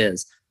result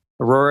is.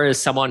 Aurora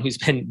is someone who's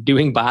been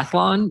doing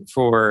biathlon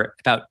for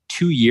about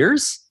 2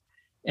 years,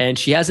 and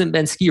she hasn't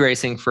been ski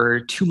racing for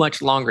too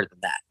much longer than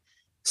that.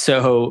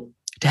 So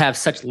to have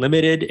such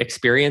limited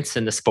experience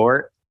in the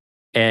sport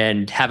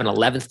and have an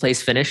 11th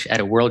place finish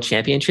at a world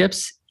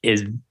championships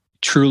is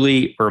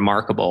truly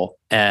remarkable.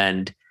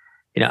 And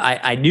you know,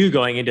 I knew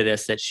going into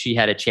this that she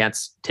had a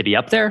chance to be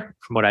up there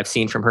from what I've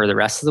seen from her the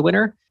rest of the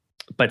winter.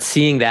 But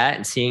seeing that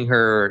and seeing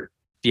her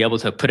be able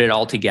to put it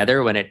all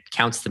together when it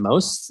counts the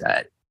most,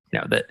 you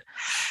know, that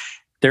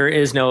there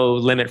is no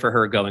limit for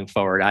her going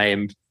forward. I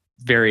am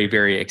very,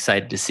 very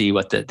excited to see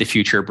what the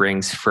future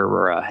brings for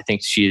Aurora. I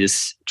think she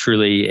is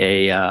truly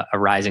a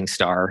rising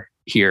star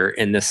here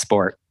in this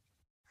sport.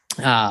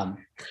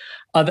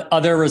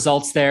 Other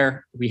results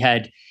there, we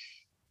had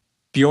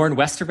Bjorn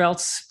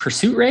Westervelt's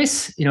pursuit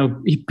race. You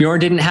know, Bjorn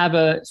didn't have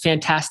a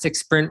fantastic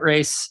sprint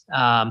race.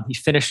 He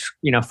finished,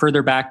 you know,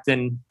 further back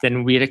than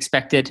we had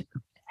expected.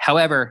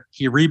 However,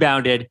 he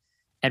rebounded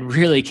and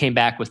really came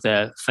back with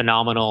a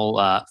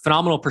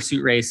phenomenal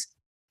pursuit race,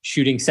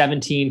 shooting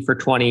 17 for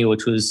 20,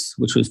 which was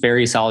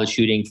very solid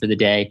shooting for the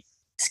day,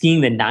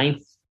 skiing the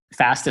 9th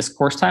fastest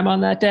course time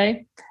on that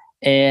day.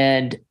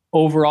 And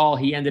overall,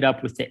 he ended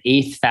up with the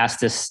 8th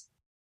fastest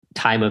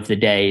time of the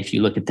day if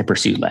you look at the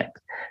pursuit leg.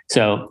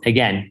 So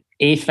again,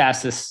 8th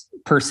fastest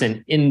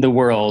person in the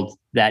world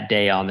that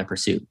day on the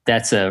pursuit.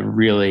 That's a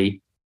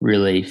really,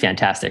 really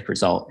fantastic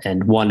result,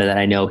 and one that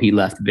I know he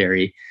left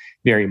very,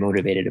 very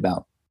motivated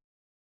about.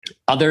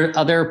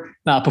 Other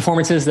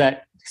performances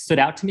that stood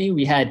out to me,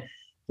 we had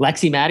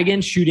Lexi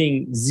Madigan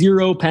shooting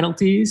 0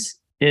 penalties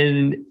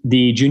in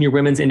the junior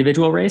women's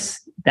individual race.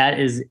 That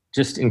is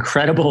just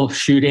incredible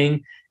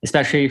shooting,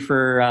 especially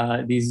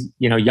for these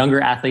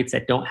younger athletes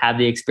that don't have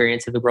the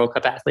experience of the World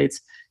Cup athletes.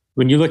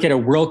 When you look at a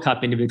World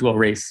Cup individual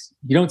race,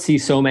 you don't see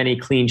so many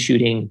clean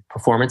shooting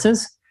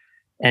performances.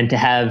 And to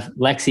have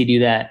Lexi do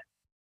that,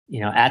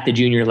 at the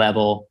junior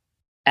level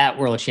at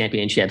World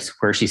Championships,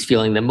 where she's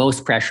feeling the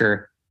most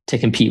pressure to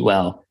compete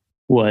well,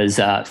 was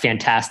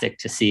fantastic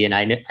to see. And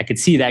I could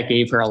see that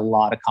gave her a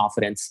lot of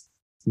confidence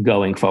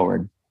going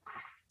forward.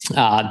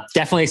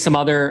 Definitely some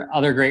other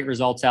great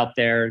results out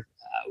there.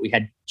 We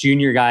had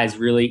junior guys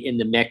really in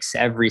the mix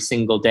every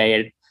single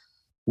day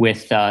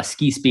with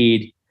ski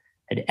speed.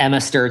 Had Emma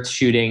Sturz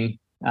shooting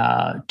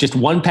just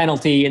one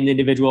penalty in the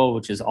individual,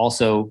 which is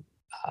also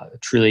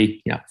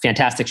truly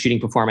fantastic shooting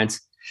performance.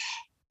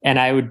 And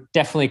I would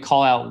definitely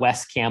call out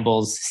Wes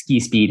Campbell's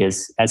ski speed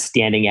as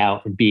standing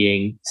out and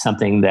being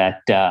something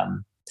that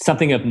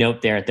something of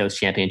note there at those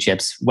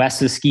championships.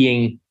 Wes was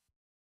skiing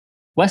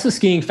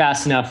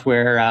fast enough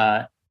where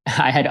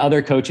I had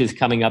other coaches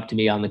coming up to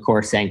me on the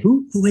course saying,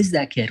 who is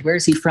that kid? Where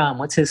is he from?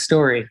 What's his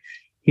story?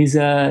 He's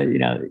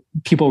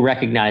people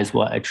recognize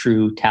what a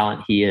true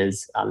talent he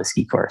is on the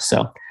ski course.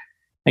 So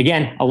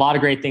again, a lot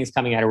of great things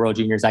coming out of World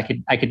Juniors. I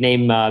could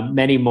name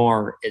many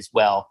more as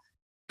well,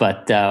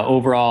 but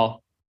overall,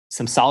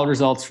 some solid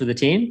results for the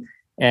team.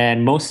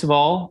 And most of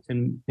all,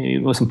 and maybe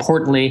most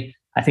importantly,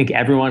 I think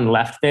everyone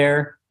left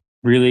there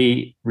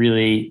really,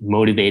 really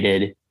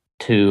motivated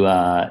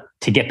to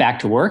get back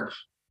to work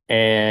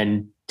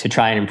and to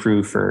try and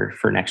improve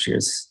for next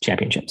year's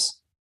championships.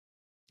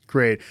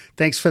 Great.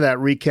 Thanks for that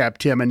recap,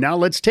 Tim. And now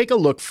let's take a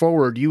look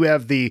forward. You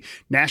have the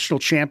national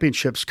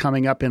championships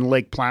coming up in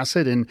Lake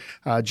Placid in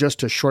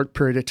just a short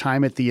period of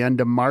time at the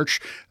end of March.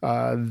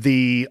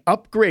 The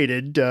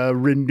upgraded,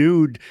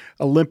 renewed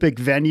Olympic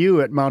venue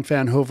at Mount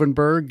Van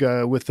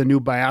Hoevenberg with the new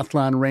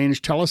biathlon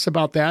range. Tell us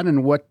about that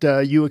and what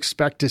you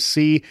expect to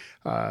see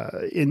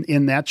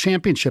in that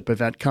championship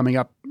event coming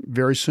up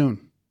very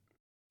soon.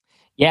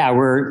 Yeah,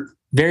 we're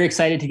very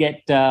excited to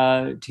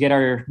get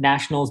our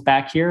nationals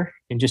back here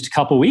in just a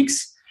couple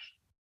weeks.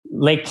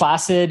 Lake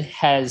Placid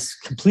has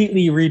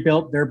completely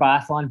rebuilt their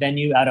biathlon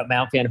venue out at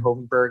Mount Van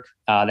Hoevenberg.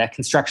 That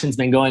construction's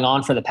been going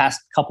on for the past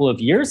couple of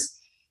years,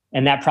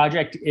 and that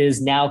project is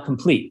now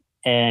complete.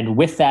 And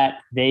with that,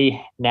 they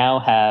now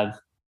have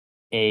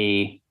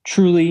a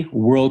truly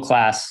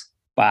world-class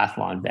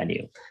biathlon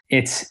venue.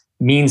 It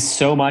means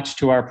so much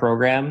to our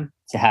program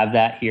to have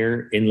that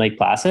here in Lake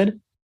Placid.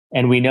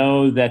 And we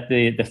know that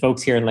the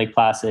folks here in Lake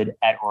Placid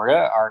at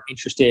ORDA are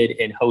interested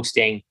in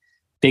hosting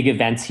big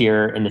events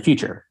here in the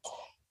future.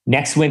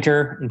 Next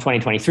winter in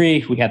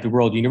 2023, we have the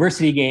World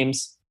University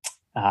Games.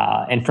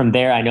 And from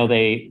there, I know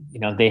they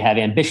have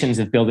ambitions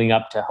of building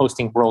up to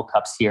hosting World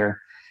Cups here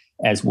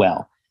as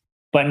well.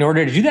 But in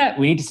order to do that,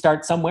 we need to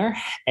start somewhere.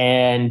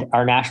 And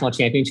our national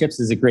championships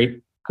is a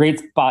great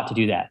spot to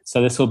do that.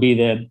 So this will be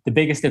the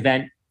biggest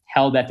event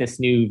held at this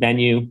new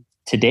venue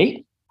to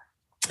date.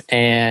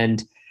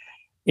 And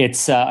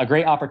it's a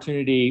great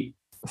opportunity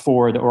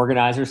for the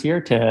organizers here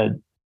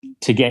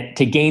to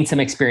gain some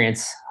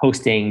experience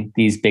hosting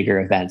these bigger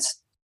events.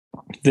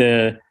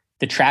 The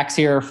tracks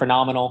here are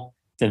phenomenal.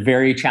 It's a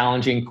very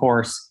challenging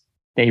course.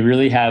 They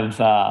really have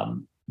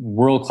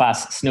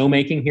world-class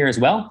snowmaking here as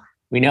well.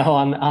 We know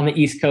on the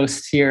East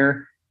Coast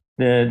here,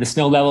 the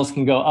snow levels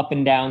can go up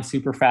and down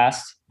super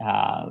fast.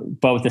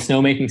 But with the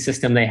snowmaking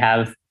system they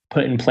have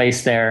put in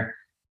place there,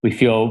 we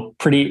feel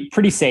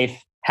pretty safe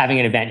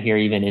having an event here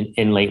even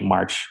in late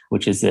March,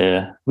 which is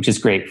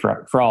great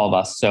for all of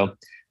us. So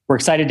we're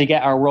excited to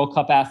get our World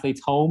Cup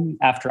athletes home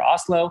after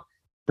Oslo,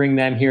 bring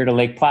them here to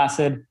Lake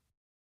Placid,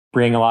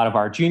 bring a lot of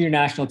our junior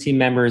national team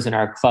members and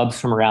our clubs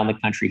from around the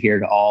country here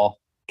to all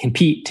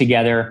compete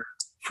together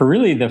for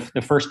really the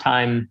first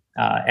time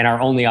and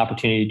our only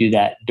opportunity to do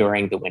that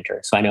during the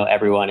winter. So I know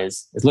everyone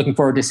is looking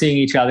forward to seeing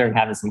each other and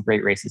having some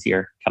great races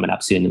here coming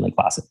up soon in Lake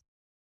Placid.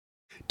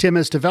 Tim,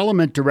 as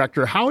development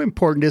director, how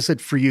important is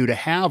it for you to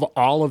have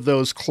all of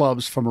those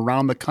clubs from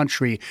around the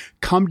country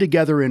come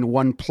together in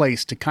one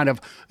place to kind of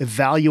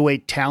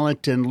evaluate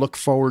talent and look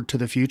forward to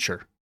the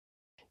future?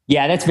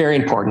 Yeah, that's very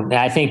important.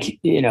 And I think,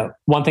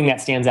 one thing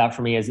that stands out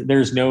for me is that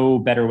there's no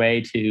better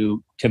way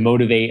to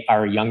motivate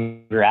our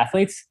younger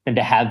athletes than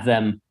to have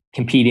them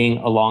competing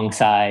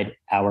alongside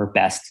our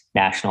best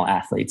national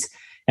athletes.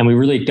 And we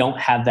really don't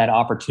have that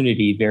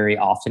opportunity very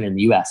often in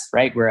the US,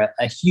 right? We're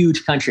a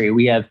huge country.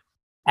 We have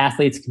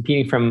athletes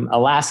competing from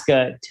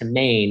Alaska to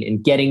Maine,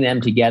 and getting them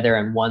together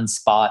in one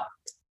spot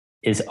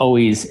is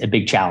always a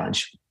big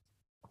challenge.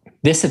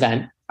 This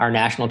event, our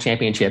national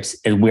championships,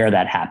 is where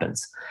that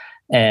happens.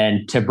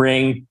 And to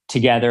bring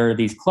together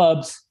these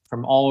clubs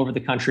from all over the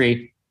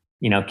country,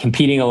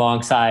 competing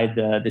alongside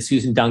the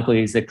Susan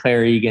Dunkleys, the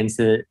Claire Egans,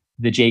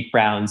 the Jake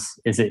Browns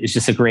is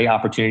just a great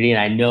opportunity.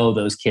 And I know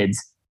those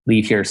kids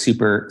leave here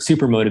super,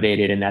 super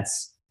motivated, and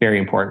that's very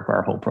important for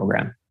our whole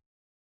program.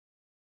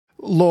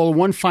 Lowell,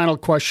 one final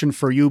question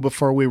for you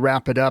before we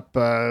wrap it up.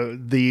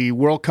 The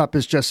World Cup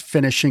is just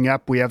finishing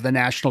up. We have the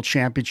national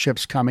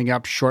championships coming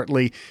up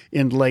shortly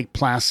in Lake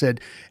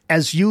Placid.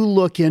 As you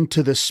look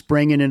into the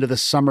spring and into the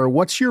summer,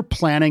 what's your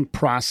planning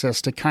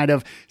process to kind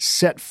of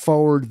set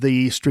forward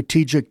the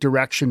strategic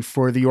direction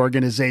for the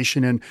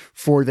organization and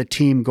for the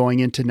team going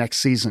into next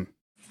season?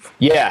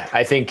 Yeah,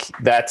 I think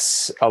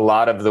that's a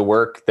lot of the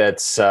work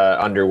that's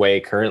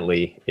underway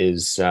currently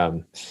is,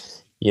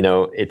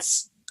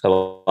 it's a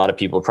lot of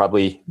people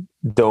probably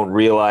don't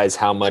realize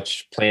how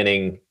much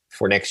planning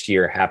for next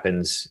year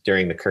happens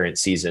during the current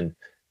season.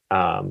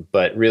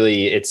 But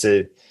really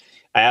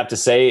I have to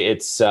say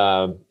it's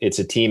a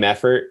team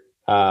effort.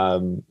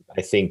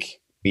 I think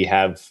we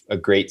have a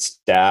great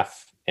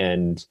staff,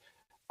 and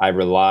I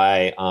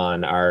rely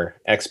on our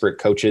expert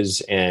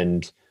coaches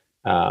and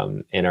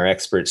our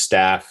expert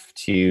staff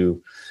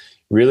to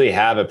really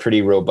have a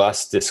pretty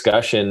robust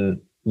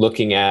discussion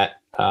looking at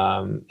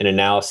an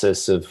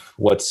analysis of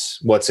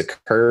what's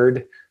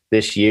occurred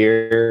this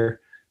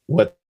year,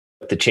 what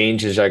the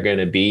changes are going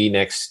to be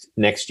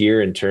next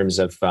year in terms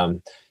of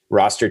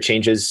roster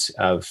changes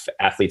of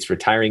athletes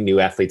retiring, new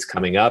athletes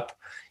coming up,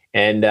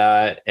 and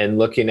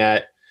looking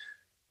at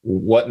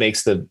what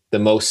makes the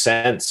most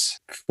sense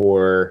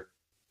for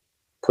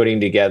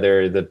putting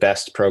together the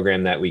best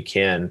program that we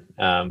can.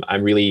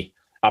 I'm really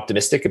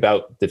optimistic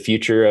about the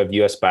future of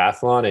U.S.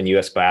 biathlon and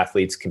U.S.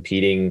 biathletes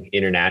competing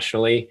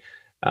internationally.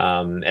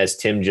 As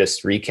Tim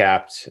just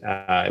recapped,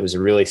 it was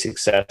a really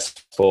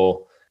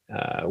successful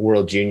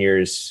World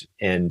Juniors,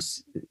 and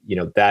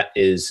that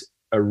is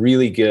a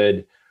really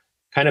good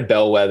kind of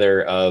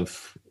bellwether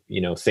of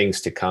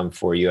things to come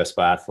for U.S.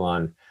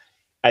 biathlon.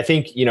 I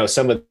think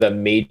some of the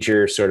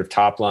major sort of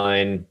top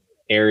line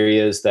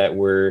areas that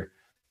we're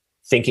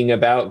thinking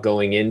about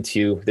going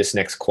into this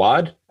next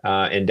quad,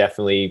 and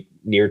definitely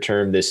near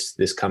term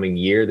this coming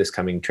year, this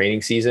coming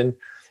training season,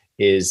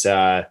 is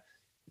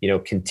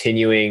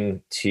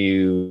continuing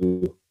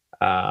to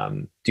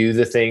do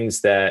the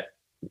things that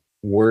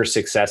were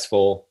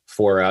successful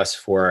for us,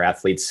 for our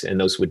athletes. And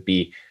those would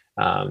be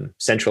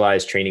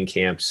centralized training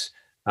camps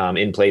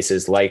in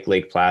places like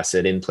Lake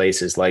Placid, in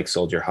places like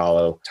Soldier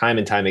Hollow. Time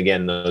and time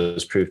again,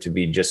 those proved to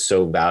be just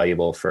so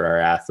valuable for our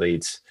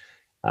athletes.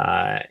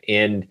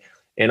 And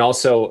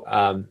also,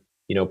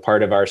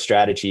 part of our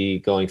strategy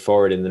going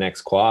forward in the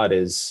next quad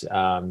is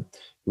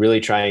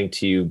really trying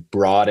to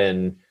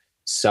broaden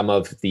some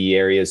of the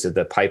areas of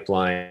the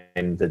pipeline,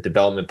 the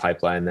development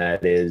pipeline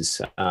that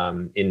is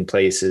in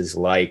places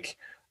like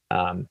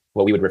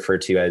what we would refer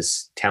to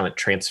as talent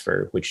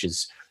transfer, which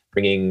is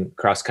bringing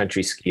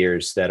cross-country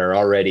skiers that are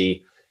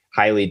already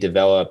highly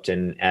developed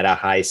and at a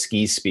high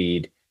ski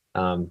speed,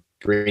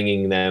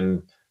 bringing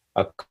them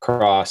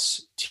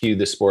across to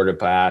the sport of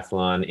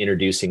biathlon,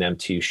 introducing them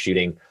to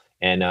shooting.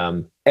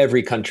 And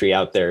every country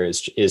out there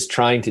is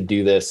trying to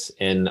do this,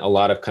 and a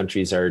lot of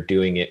countries are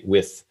doing it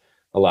with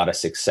a lot of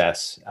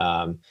success.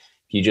 If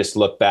you just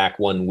look back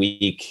 1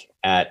 week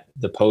at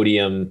the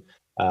podium,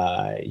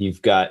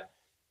 you've got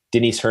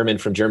Denise Herrmann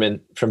from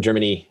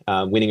Germany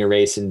winning a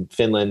race in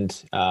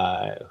Finland,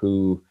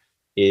 who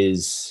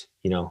is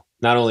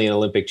not only an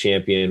Olympic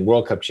champion,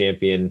 World Cup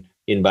champion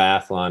in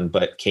biathlon,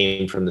 but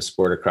came from the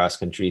sport of cross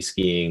country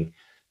skiing.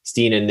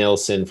 Stina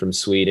Nilsson from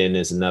Sweden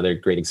is another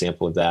great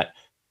example of that.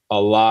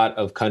 A lot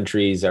of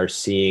countries are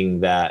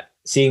seeing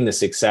the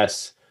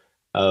success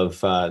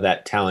of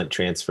that talent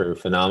transfer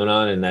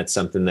phenomenon. And that's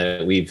something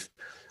that we've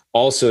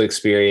also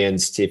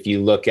experienced. If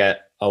you look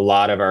at a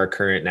lot of our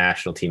current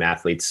national team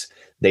athletes,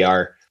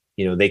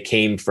 they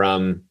came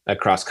from a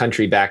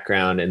cross-country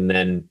background and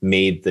then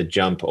made the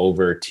jump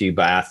over to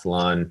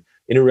biathlon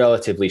in a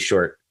relatively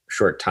short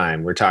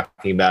time. We're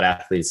talking about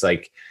athletes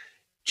like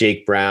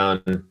Jake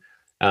Brown.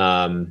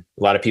 A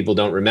lot of people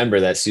don't remember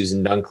that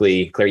Susan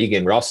Dunkley, Claire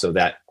Egan were also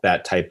that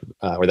type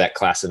or that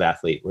class of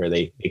athlete, where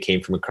they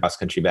came from a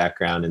cross-country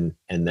background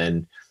and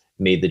then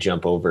made the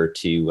jump over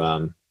to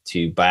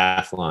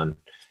biathlon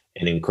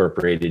and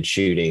incorporated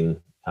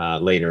shooting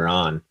later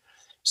on.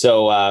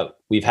 So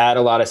we've had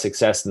a lot of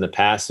success in the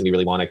past, and we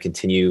really want to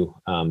continue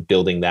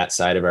building that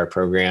side of our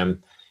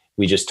program.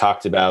 We just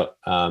talked about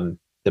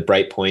the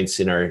bright points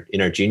in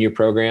our junior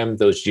program.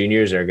 Those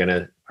juniors are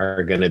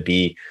gonna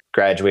be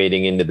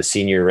graduating into the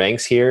senior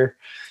ranks here,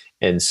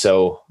 and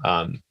so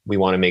we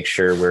want to make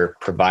sure we're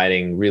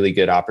providing really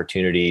good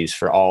opportunities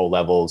for all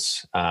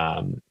levels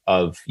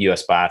of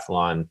U.S.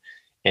 biathlon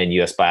and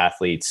U.S.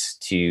 biathletes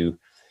to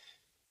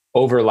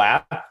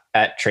overlap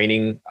at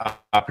training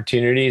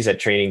opportunities, at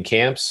training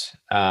camps,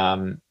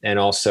 and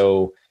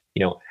also,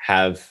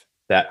 have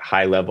that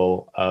high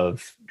level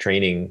of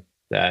training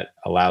that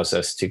allows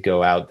us to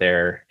go out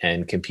there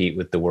and compete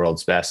with the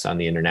world's best on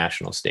the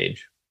international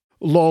stage.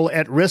 Lowell,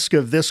 at risk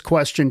of this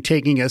question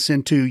taking us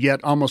into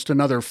yet almost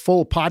another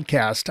full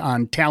podcast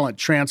on talent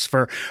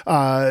transfer,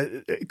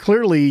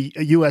 clearly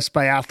U.S.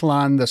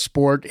 Biathlon, the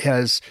sport,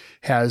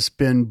 has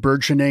been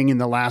burgeoning in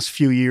the last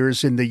few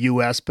years in the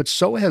U.S., but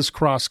so has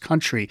cross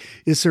country.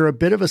 Is there a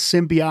bit of a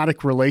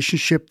symbiotic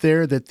relationship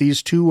there that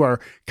these two are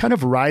kind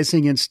of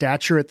rising in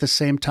stature at the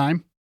same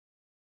time?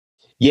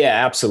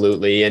 Yeah,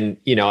 absolutely. And,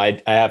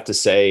 I have to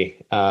say,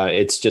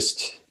 it's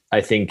just,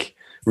 I think,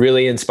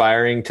 really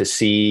inspiring to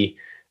see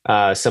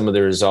some of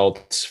the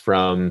results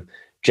from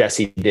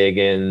Jessie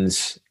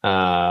Diggins,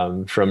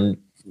 from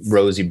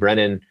Rosie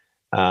Brennan.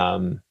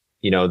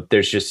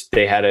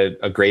 They had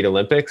a great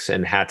Olympics,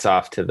 and hats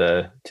off to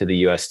the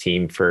U.S.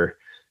 team for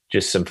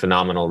just some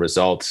phenomenal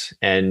results.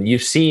 And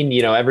you've seen,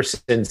 ever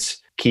since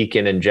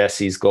Keegan and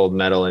Jessie's gold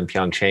medal in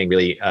Pyeongchang,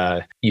 really,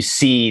 you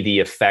see the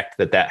effect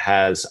that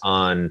has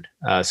on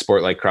a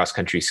sport like cross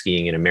country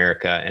skiing in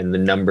America, and the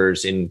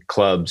numbers in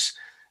clubs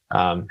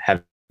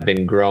have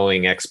been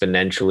growing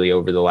exponentially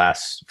over the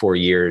last 4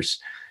 years.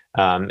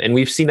 And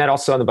we've seen that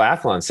also on the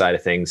biathlon side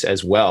of things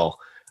as well.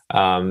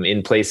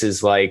 In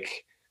places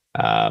like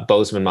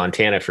Bozeman,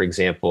 Montana, for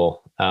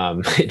example,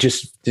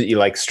 just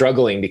like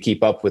struggling to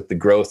keep up with the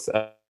growth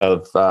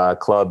of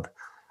club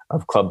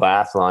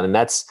biathlon. And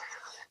that's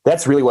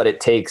really what it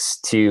takes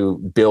to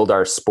build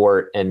our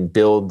sport and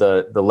build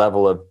the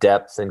level of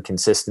depth and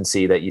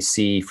consistency that you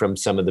see from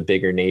some of the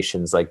bigger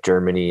nations like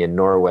Germany and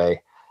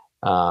Norway.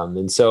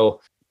 And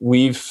so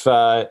we've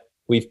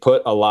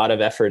put a lot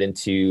of effort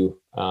into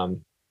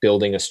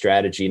building a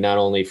strategy, not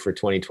only for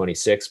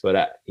 2026,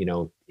 but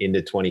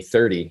into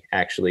 2030.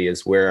 Actually,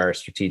 is where our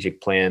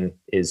strategic plan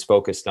is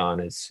focused on.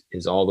 Is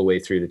all the way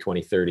through to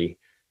 2030.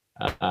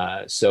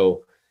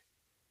 So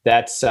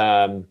that's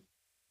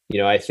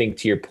I think,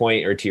 to your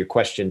point, or to your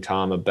question,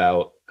 Tom,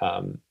 about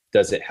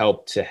does it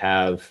help to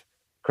have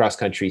cross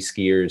country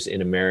skiers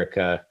in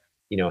America,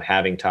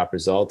 having top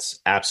results?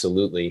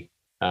 Absolutely.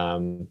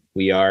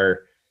 We are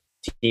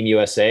Team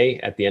USA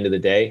at the end of the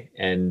day.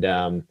 And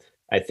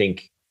I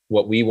think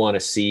what we want to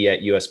see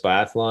at US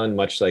Biathlon,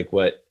 much like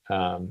what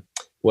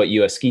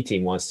US Ski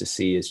Team wants to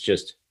see, is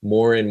just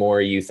more and more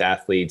youth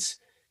athletes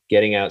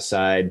getting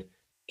outside,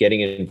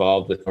 getting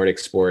involved with Nordic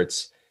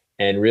sports.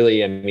 And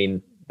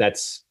really,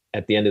 that's,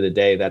 at the end of the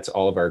day, that's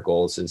all of our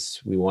goals.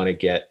 Is we want to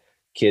get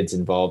kids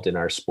involved in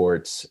our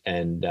sports.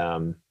 And,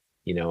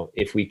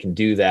 if we can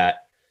do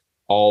that,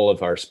 all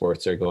of our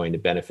sports are going to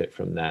benefit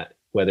from that.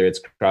 Whether it's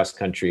cross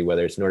country,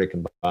 whether it's Nordic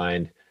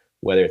combined,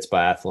 whether it's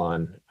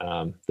biathlon,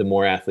 the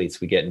more athletes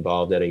we get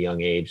involved at a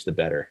young age, the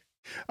better.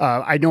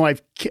 I know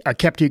I've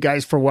kept you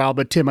guys for a while,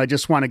 but Tim, I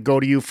just want to go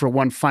to you for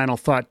one final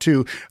thought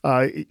too.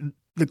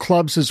 The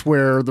clubs is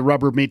where the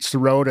rubber meets the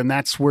road, and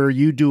that's where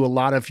you do a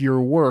lot of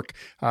your work.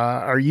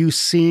 Are you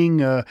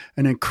seeing an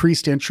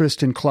increased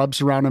interest in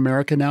clubs around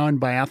America now in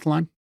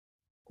biathlon?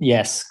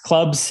 Yes,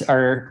 clubs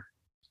are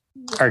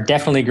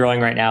definitely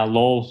growing right now.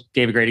 Lowell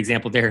gave a great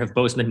example there of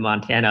Bozeman,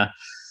 Montana,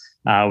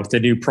 with the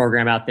new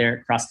program out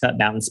there, Crosscut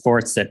Mountain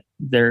Sports, that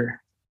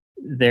they're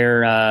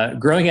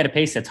growing at a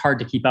pace that's hard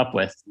to keep up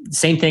with.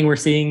 Same thing we're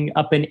seeing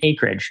up in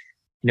Anchorage.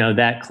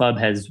 That club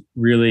has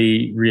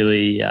really,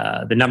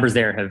 the numbers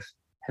there have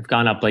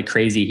gone up like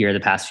crazy here the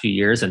past few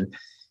years. And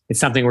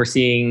it's something we're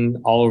seeing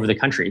all over the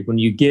country. When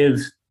you give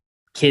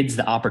kids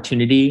the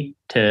opportunity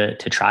to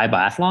try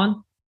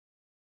biathlon,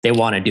 they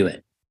want to do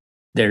it.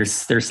 There's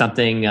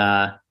something,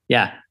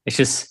 it's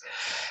just,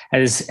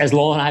 as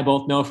Lowell and I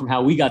both know from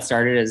how we got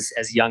started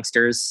as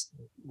youngsters,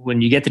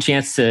 when you get the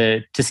chance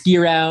to ski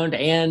around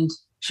and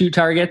shoot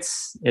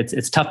targets,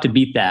 it's tough to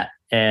beat that.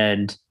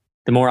 And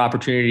the more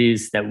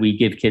opportunities that we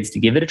give kids to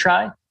give it a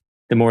try,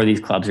 the more these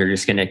clubs are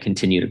just going to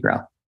continue to grow.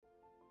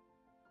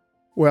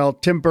 Well,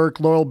 Tim Burke,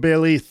 Lowell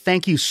Bailey,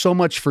 thank you so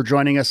much for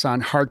joining us on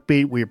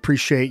Heartbeat. We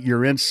appreciate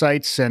your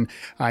insights, and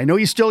I know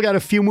you still got a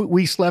few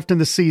weeks left in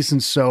the season,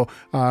 so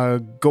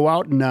go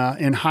out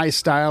in high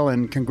style,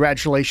 and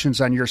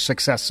congratulations on your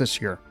success this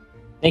year.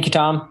 Thank you,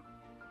 Tom.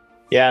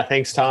 Yeah,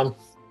 thanks, Tom.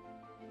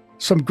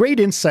 Some great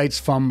insights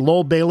from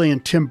Lowell Bailey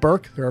and Tim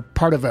Burke. They're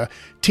part of a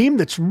team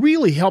that's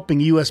really helping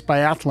U.S.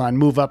 Biathlon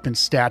move up in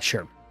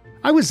stature.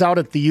 I was out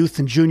at the Youth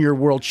and Junior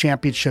World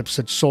Championships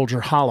at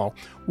Soldier Hollow.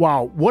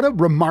 Wow, what a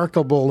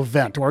remarkable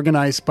event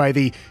organized by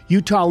the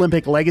Utah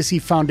Olympic Legacy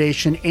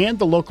Foundation and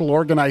the local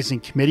organizing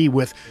committee,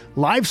 with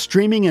live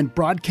streaming and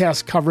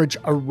broadcast coverage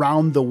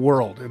around the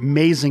world.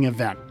 Amazing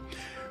event.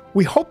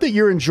 We hope that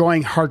you're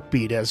enjoying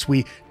Heartbeat as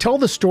we tell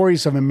the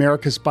stories of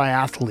America's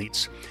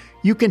biathletes.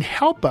 You can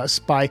help us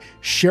by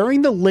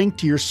sharing the link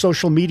to your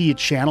social media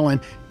channel and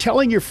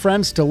telling your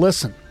friends to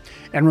listen.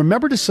 And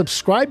remember to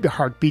subscribe to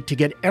Heartbeat to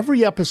get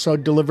every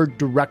episode delivered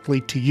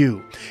directly to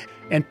you.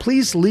 And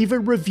please leave a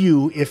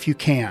review if you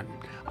can.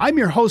 I'm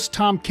your host,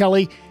 Tom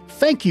Kelly.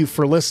 Thank you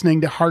for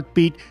listening to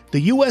Heartbeat,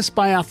 the U.S.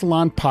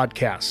 Biathlon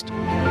podcast.